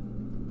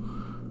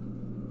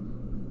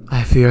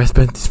 I fear I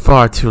spent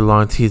far too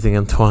long teasing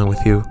and toying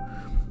with you.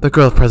 The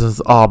girl's presence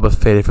is all but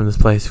faded from this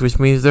place, which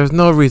means there's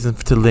no reason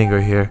to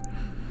linger here.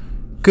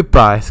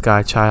 Goodbye,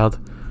 Sky Child.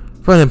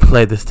 Run and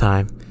play this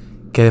time.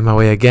 Get in my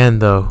way again,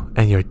 though,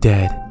 and you're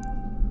dead.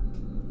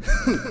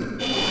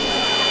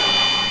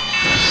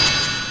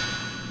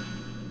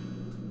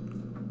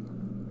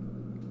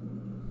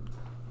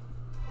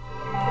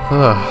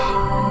 Ugh.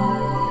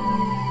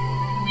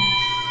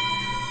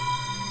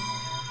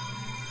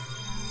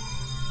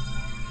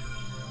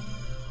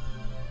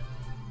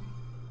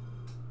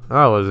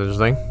 That was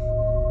interesting.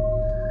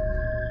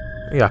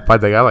 Yeah, I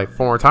played that guy like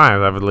 4 more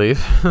times, I believe.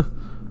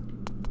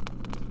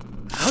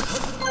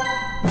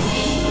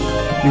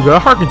 You got a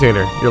heart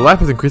container. Your life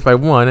has increased by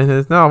 1 and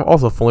is now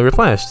also fully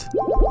replenished.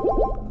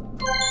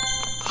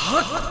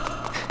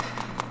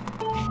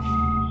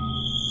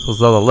 So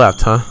Zelda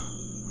left, huh?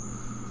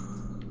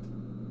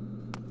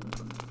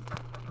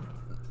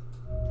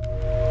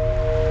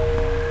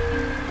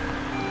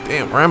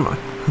 Damn, where am I?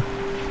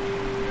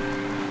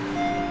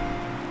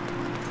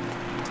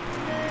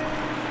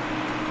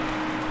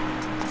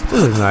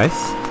 This is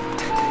nice.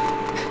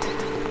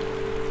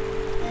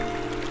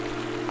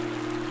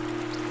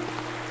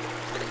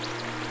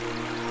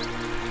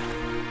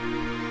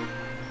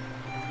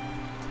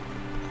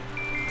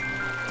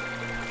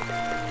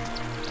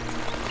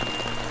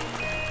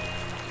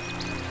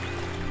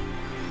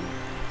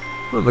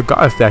 Oh, the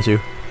god statue.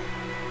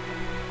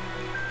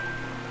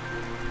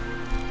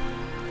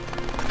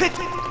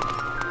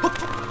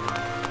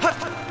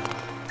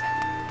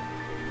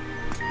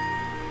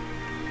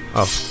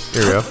 Oh,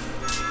 here we go.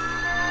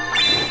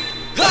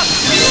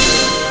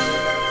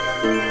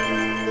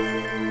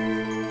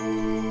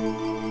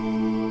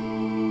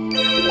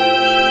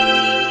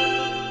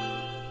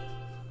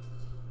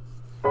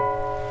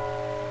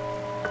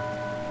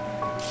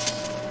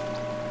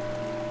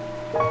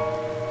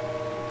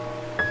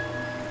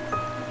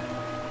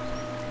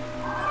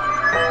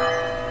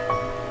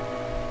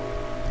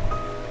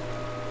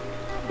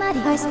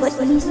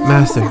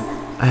 Master,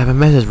 I have a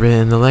message written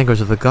in the language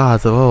of the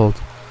gods of old.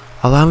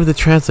 Allow me to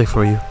translate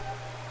for you.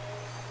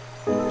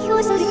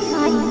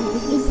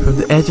 From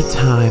the edge of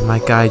time, I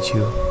guide you,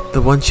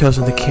 the one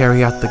chosen to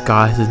carry out the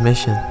goddess'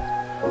 mission.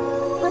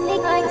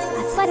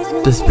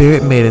 The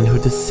spirit maiden who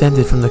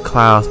descended from the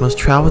clouds must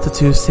travel to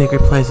 2 sacred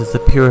places to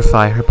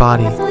purify her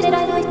body.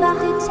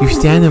 You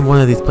stand in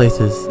one of these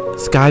places,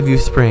 Skyview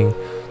Spring.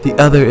 The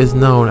other is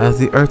known as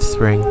the Earth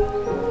Spring.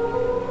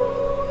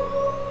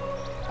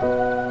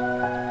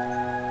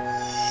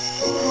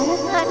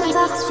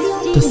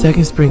 The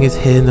second spring is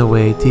hidden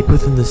away deep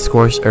within the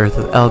scorched earth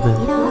of Eldin.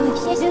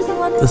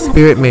 The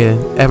spirit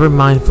maiden, ever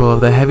mindful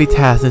of the heavy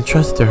task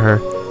entrusted to her,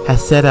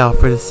 has set out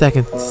for the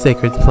second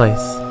sacred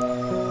place.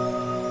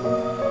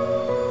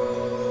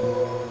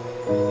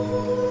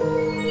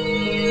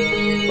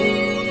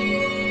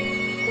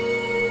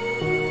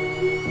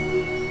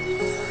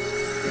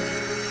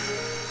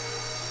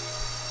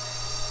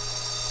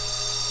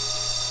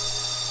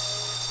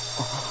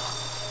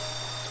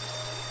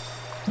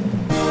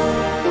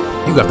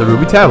 You got the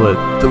ruby tablet.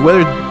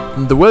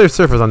 The weathered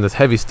surface on this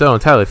heavy stone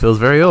tablet feels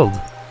very old.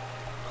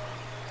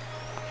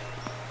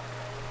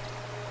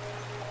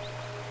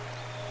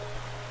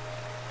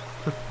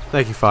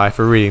 Thank you, Fi,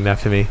 for reading that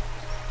to me.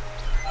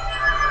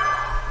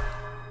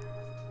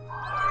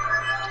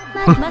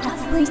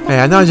 Hey,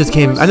 I know I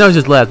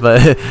just left,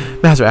 but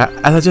Master,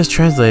 as I just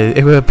translated,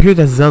 it would appear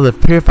that Zelda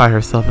purified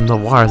herself in the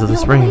waters of the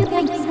spring.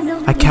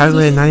 I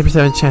calculated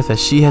 90% chance that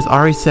she has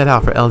already set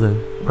out for Eldin,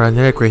 where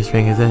another great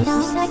spring exists.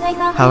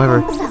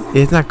 However, it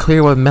is not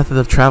clear what method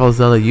of travel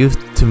Zelda used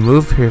to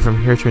move here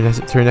from here to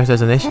her next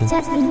destination.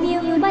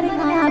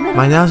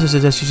 My analysis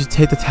suggests you should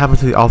take the tablet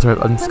to the altar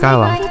of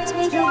Skyward.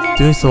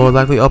 Doing so will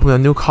likely open a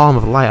new column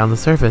of light on the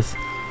surface,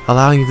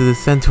 allowing you to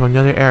descend to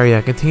another area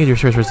and continue your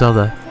search for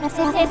Zelda.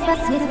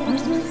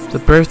 The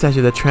bird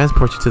statue that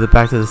transports you to the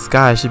back to the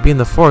sky should be in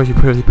the forest you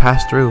previously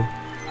passed through.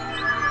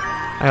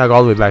 I gotta go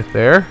all the way back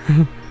there.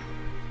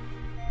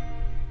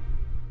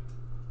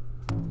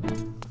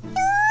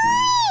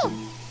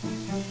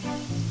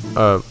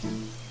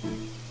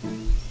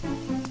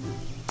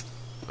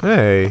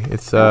 Hey,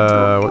 it's,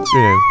 what's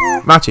your name?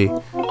 Machi.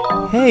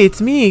 Hey,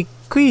 it's me,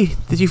 Kikwi.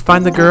 Did you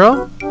find the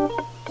girl?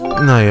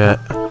 Not yet.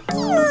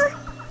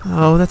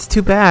 Oh, that's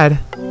too bad.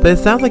 But it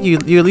sounds like you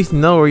at least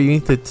know where you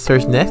need to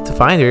search next to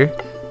find her.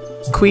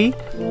 Kikwi,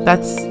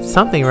 that's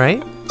something,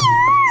 right?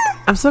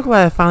 I'm so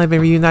glad I've finally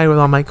been reunited with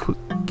all my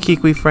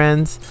Kikwi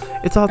friends.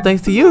 It's all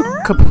thanks to you,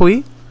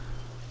 Kikwi.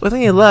 With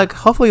any luck,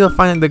 hopefully you'll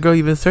find the girl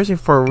you've been searching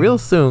for real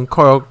soon,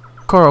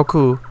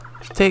 Koroku.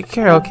 Take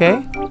care,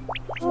 okay?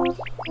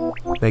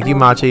 Thank you,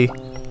 Machi.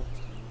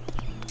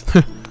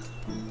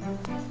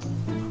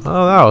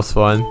 Oh, that was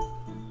fun.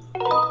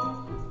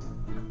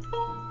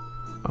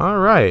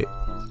 Alright.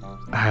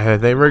 I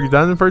think we're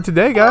done for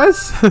today,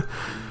 guys. Oh,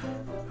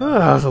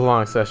 that was a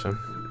long session.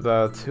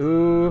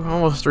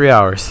 Almost 3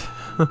 hours.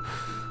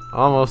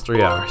 Almost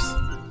 3 hours.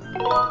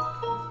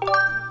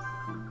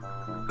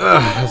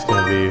 That's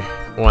gonna be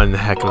one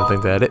heck of a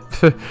thing to edit.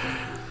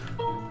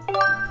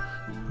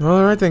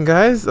 Alright then,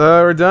 guys.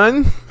 We're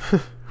done.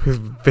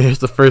 We've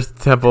finished the first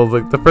temple of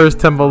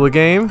the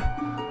game.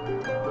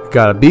 We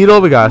got a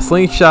beetle, we got a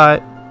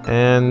slingshot,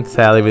 and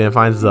sadly we didn't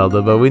find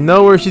Zelda, but we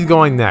know where she's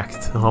going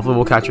next. And hopefully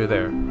we'll catch her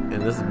there.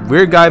 And this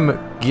weird guy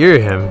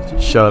Girahim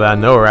showed out of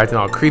nowhere acting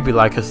all creepy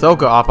like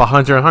Hisoka off of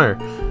Hunter x Hunter.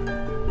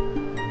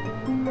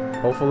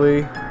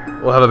 Hopefully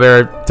we'll have a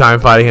better time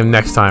fighting him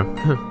next time.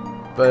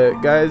 But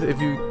guys, if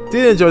you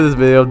did enjoy this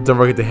video, don't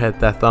forget to hit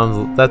that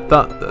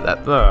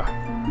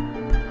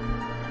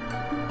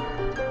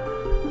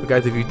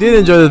Guys, if you did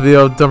enjoy this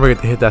video, don't forget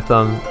to hit that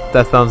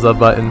thumbs up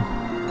button.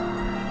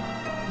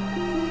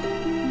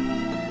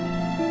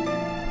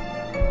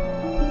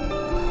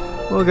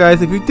 Well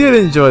guys, if you did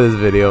enjoy this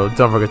video,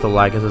 don't forget to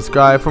like and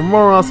subscribe for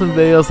more awesome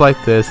videos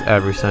like this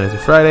every Sunday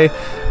through Friday.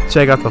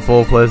 Check out the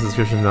full playlist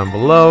description down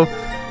below.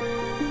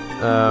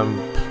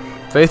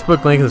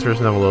 Facebook link in the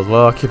description down below as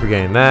well. I keep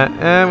forgetting that.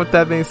 And with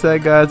that being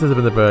said, guys, this has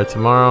been the Brother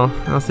Tomorrow.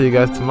 I'll see you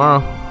guys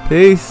tomorrow.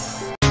 Peace.